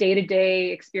 what the day-to-day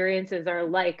experiences are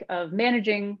like of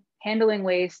managing, handling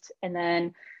waste, and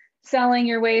then selling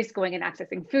your waste, going and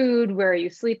accessing food, where are you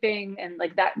sleeping, and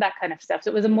like that kind of stuff. So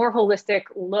it was a more holistic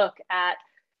look at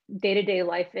day-to-day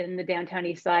life in the downtown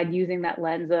east side using that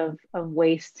lens of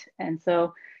waste. And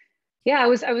so, yeah, I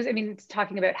was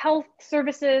talking about health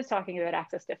services, talking about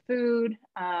access to food,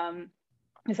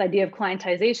 this idea of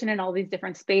clientization in all these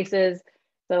different spaces.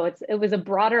 So it was a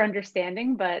broader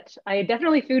understanding, but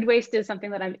food waste is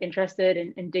something that I'm interested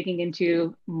in digging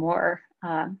into more,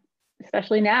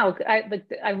 especially now.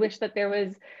 I wish that there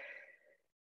was,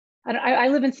 I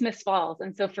live in Smiths Falls.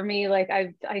 And so for me, like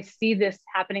I see this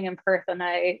happening in Perth, and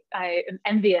I am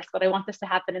envious, but I want this to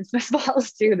happen in Smiths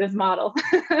Falls too, this model.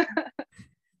 It's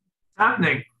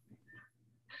happening.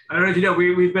 I don't know if you know,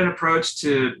 we've been approached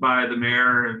by the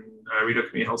mayor and Rideau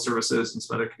Community Health Services and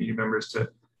some other community members to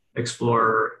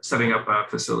explore setting up a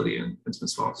facility in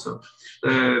Smiths Falls. So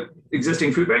the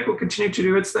existing food bank will continue to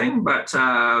do its thing, but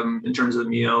in terms of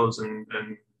meals and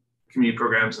community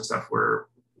programs and stuff, we're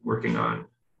working on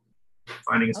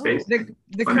finding a space.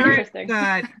 The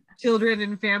current children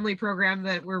and family program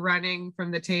that we're running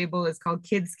from the table is called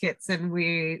Kids Kits, and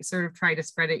we sort of try to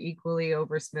spread it equally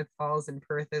over Smiths Falls and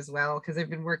Perth as well, because I've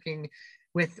been working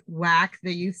with WAC,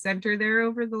 the youth center there,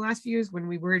 over the last few years when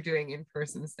we were doing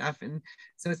in-person stuff. And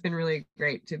so it's been really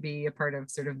great to be a part of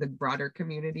sort of the broader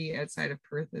community outside of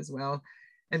Perth as well.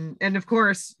 And of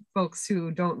course, folks who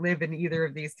don't live in either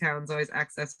of these towns always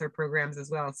access their programs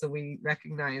as well. So we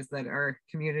recognize that our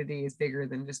community is bigger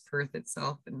than just Perth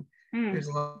itself, and there's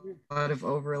a lot of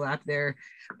overlap there.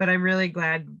 But I'm really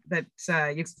glad that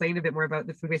you explained a bit more about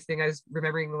the food waste thing. I was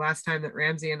remembering the last time that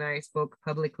Ramsey and I spoke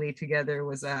publicly together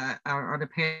was on a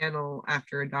panel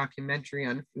after a documentary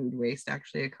on food waste,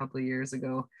 actually a couple of years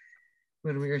ago,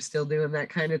 when we were still doing that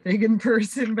kind of thing in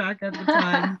person back at the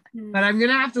time. But I'm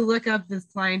gonna have to look up this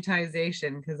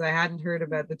clientization because I hadn't heard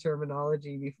about the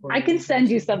terminology before. I can send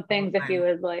you some things if you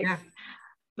would like. Yeah.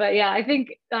 But yeah, I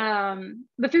think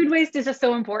the food waste is just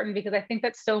so important, because I think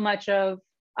that's so much of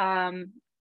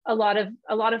a lot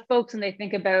of folks, when they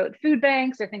think about food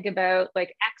banks or think about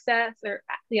like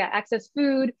access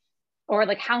food, or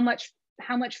like how much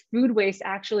food waste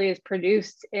actually is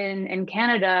produced in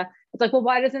Canada. It's like, well,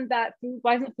 why doesn't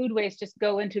food waste just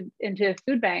go into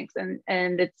food banks? And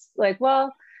it's like,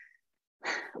 well,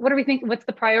 what do we think? What's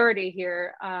the priority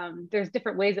here? There's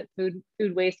different ways that food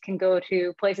waste can go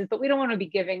to places, but we don't want to be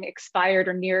giving expired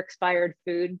or near expired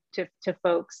food to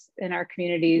folks in our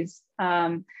communities.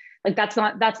 Like that's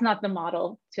not the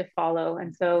model to follow.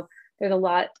 And so there's a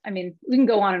lot. I mean, we can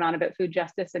go on and on about food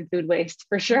justice and food waste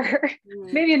for sure.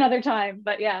 Maybe another time,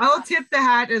 but yeah. I'll tip the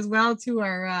hat as well to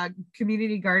our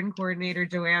community garden coordinator,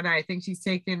 Joanna. I think she's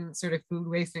taken sort of food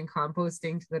waste and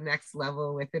composting to the next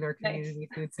level within our community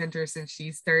food center since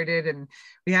she started. And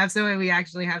we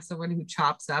actually have someone who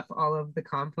chops up all of the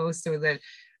compost so that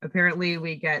apparently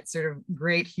we get sort of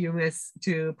great humus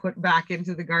to put back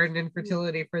into the garden and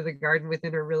fertility for the garden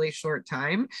within a really short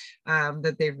time,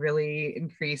 that they've really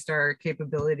increased our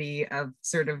capability of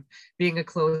sort of being a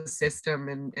closed system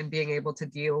and being able to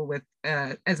deal with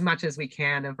as much as we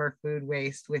can of our food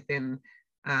waste within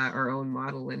our own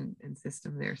model and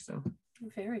system there. So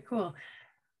very cool.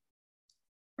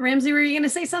 Ramsey, were you going to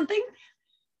say something?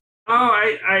 Oh,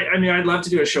 I mean, I'd love to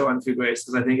do a show on food waste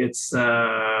because I think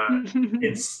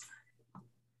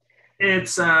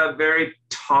it's a very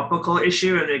topical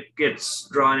issue, and it gets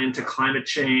drawn into climate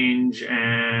change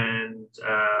and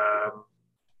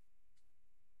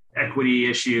equity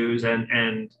issues,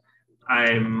 and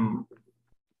I'm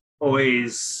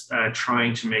always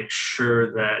trying to make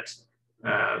sure that,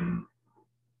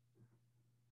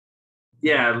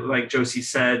 like Josie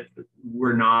said,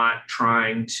 we're not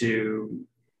trying to.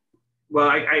 Well,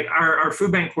 our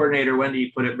food bank coordinator,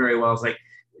 Wendy, put it very well. It's like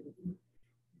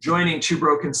joining two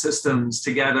broken systems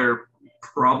together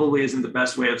probably isn't the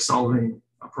best way of solving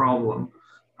a problem.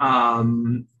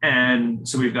 And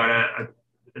so we've got a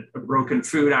broken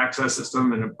food access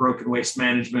system and a broken waste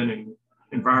management and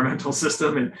environmental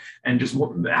system, and just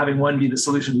having one be the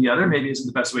solution to the other maybe isn't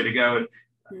the best way to go. And,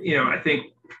 I think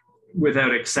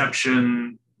without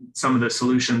exception, some of the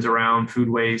solutions around food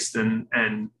waste and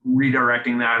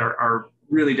redirecting that are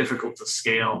really difficult to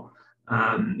scale.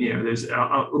 There's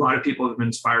a lot of people have been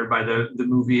inspired by the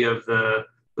movie of the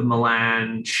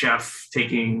Milan chef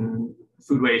taking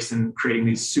food waste and creating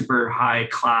these super high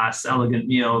class, elegant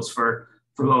meals for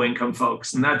low income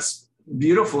folks. And that's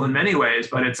beautiful in many ways,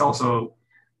 but it's also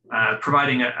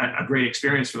providing a great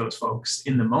experience for those folks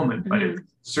in the moment, but it's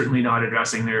certainly not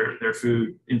addressing their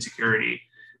food insecurity.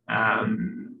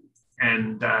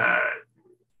 And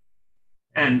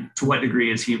to what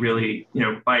degree is he really,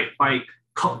 by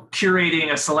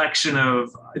curating a selection of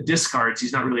discards,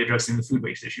 he's not really addressing the food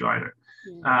waste issue either.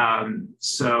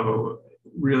 So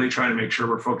really trying to make sure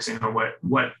we're focusing on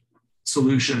what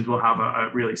solutions will have a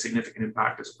really significant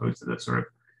impact as opposed to the sort of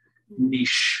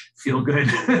niche feel-good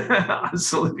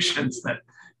solutions that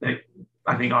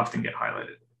I think often get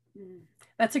highlighted.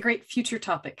 That's a great future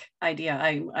topic idea.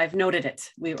 I've noted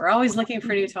it. We were always looking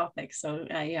for new topics. So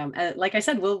like I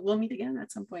said, we'll meet again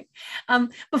at some point.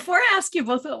 Before I ask you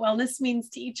both what wellness means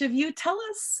to each of you, tell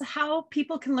us how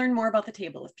people can learn more about the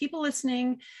table. If people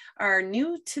listening are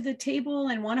new to the table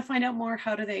and want to find out more,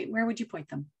 where would you point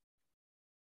them?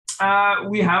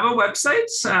 We have a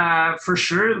website for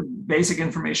sure. Basic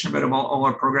information about all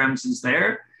our programs is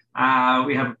there.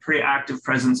 We have a pretty active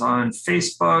presence on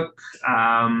Facebook,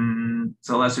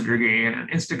 to a lesser degree on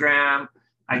Instagram.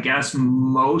 I guess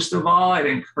most of all, I'd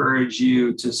encourage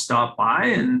you to stop by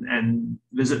and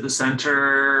visit the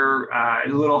center. A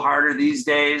little harder these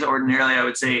days. Ordinarily, I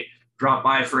would say drop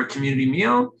by for a community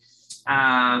meal,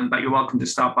 but you're welcome to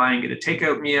stop by and get a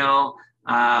takeout meal.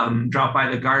 Drop by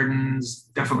the gardens,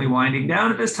 definitely winding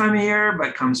down at this time of year,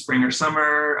 but come spring or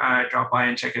summer, drop by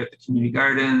and check out the community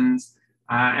gardens.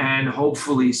 And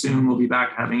hopefully soon we'll be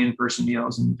back having in-person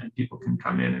meals and people can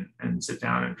come in and sit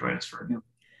down and join us for a meal.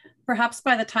 Perhaps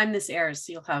by the time this airs,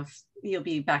 you'll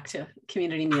be back to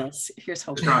community meals. Here's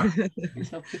hoping.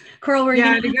 Coral,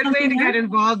 and a good way to get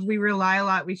involved. We rely a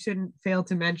lot. We shouldn't fail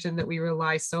to mention that we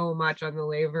rely so much on the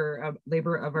labor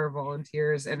of our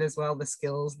volunteers, and as well the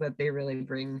skills that they really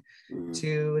bring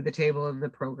to the table and the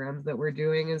programs that we're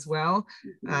doing as well.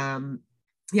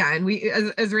 And we,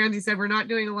 as Ramsey said, we're not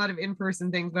doing a lot of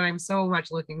in-person things, but I'm so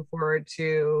much looking forward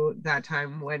to that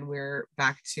time when we're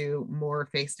back to more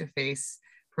face-to-face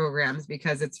programs,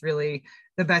 because it's really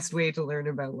the best way to learn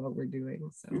about what we're doing.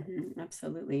 So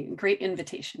absolutely. Great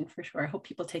invitation for sure. I hope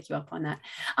people take you up on that.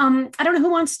 I don't know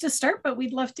who wants to start, but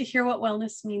we'd love to hear what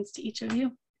wellness means to each of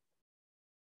you.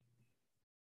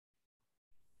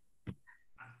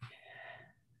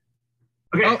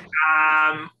 Okay.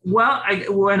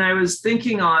 When I was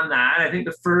thinking on that, I think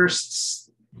the first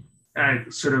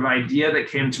sort of idea that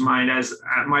came to mind as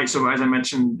I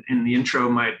mentioned in the intro,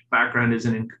 my background is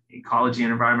in ecology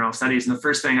and environmental studies. And the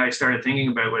first thing I started thinking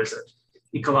about was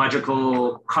the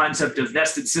ecological concept of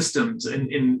nested systems.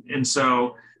 And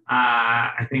so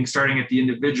I think starting at the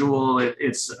individual,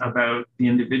 it's about the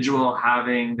individual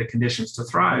having the conditions to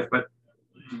thrive, but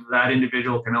that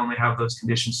individual can only have those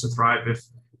conditions to thrive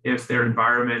if their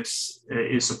environment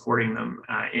is supporting them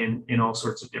in all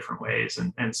sorts of different ways.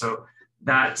 And so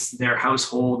that's their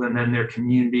household, and then their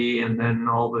community, and then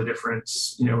all the different,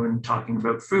 in talking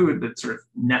about food, the sort of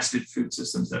nested food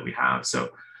systems that we have. So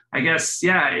I guess,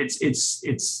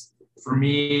 it's for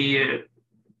me,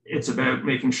 it's about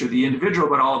making sure the individual,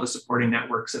 but all the supporting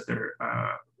networks that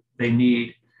they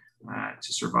need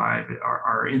to survive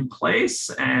are in place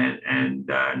and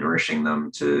nourishing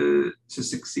them to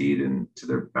succeed and to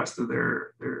the best of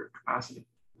their capacity.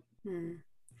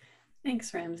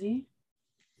 Thanks, Ramsey.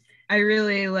 I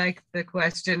really like the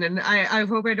question, and I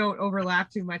hope I don't overlap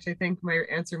too much. I think my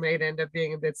answer might end up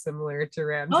being a bit similar to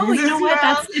Ramsey's. Oh, you know what?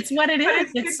 Well. It's what it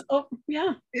is.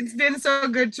 It's been so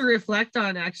good to reflect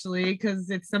on, actually, because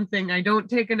it's something I don't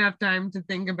take enough time to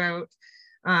think about,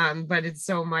 but it's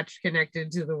so much connected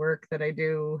to the work that I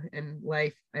do and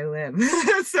life I live.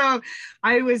 So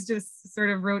I was just sort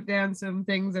of wrote down some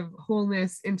things of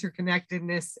wholeness,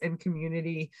 interconnectedness, and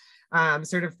community,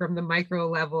 sort of from the micro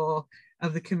level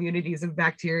of the communities of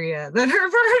bacteria that are part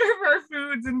of our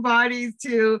foods and bodies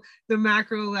to the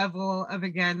macro level of,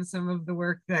 again, some of the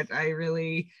work that I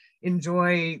really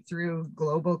enjoy through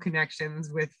global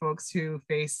connections with folks who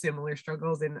face similar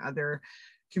struggles in other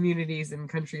communities and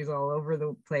countries all over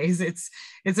the place. It's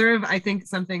sort of, I think,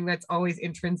 something that's always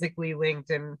intrinsically linked.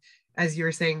 And as you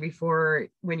were saying before,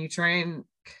 when you try and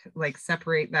like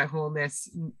separate that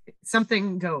wholeness,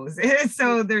 something goes.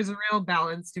 So there's a real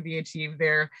balance to be achieved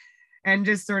there. And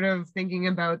just sort of thinking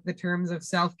about the terms of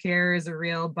self-care is a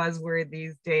real buzzword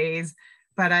these days,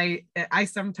 but I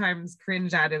sometimes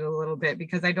cringe at it a little bit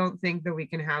because I don't think that we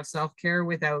can have self-care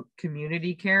without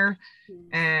community care.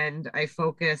 And I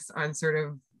focus on sort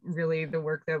of really the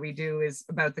work that we do is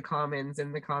about the commons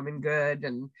and the common good,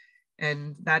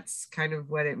 and that's kind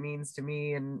of what it means to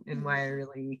me, and why I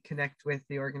really connect with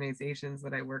the organizations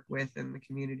that I work with and the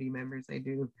community members I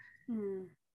do.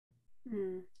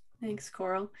 Thanks,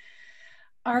 Coral.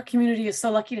 Our community is so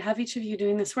lucky to have each of you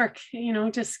doing this work,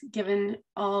 just given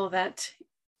all that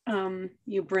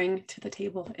you bring to the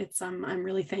table. I'm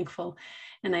really thankful.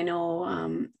 And I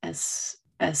know as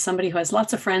somebody who has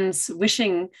lots of friends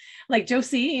wishing, like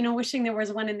Josie, wishing there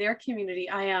was one in their community,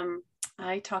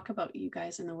 I talk about you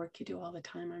guys and the work you do all the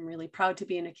time. I'm really proud to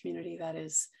be in a community that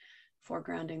is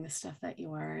foregrounding the stuff that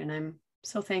you are. And I'm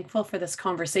so thankful for this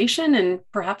conversation and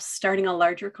perhaps starting a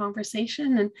larger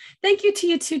conversation. And thank you to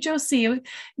you too, Josie.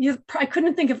 I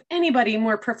couldn't think of anybody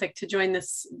more perfect to join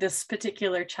this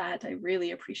particular chat. I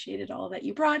really appreciated all that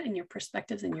you brought and your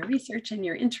perspectives and your research and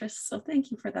your interests. So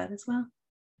thank you for that as well.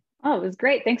 Oh, it was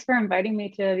great. Thanks for inviting me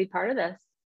to be part of this.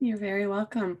 You're very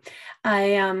welcome.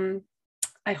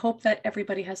 I hope that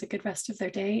everybody has a good rest of their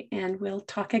day, and we'll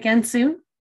talk again soon.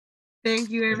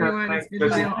 Thank you, everyone. Thanks. It's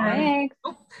been real Thanks.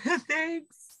 Oh,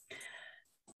 thanks.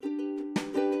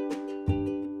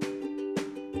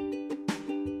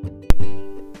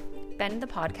 Bend the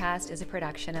Podcast is a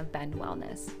production of Bend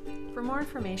Wellness. For more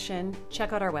information,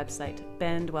 check out our website,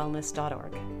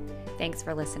 bendwellness.org. Thanks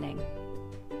for listening.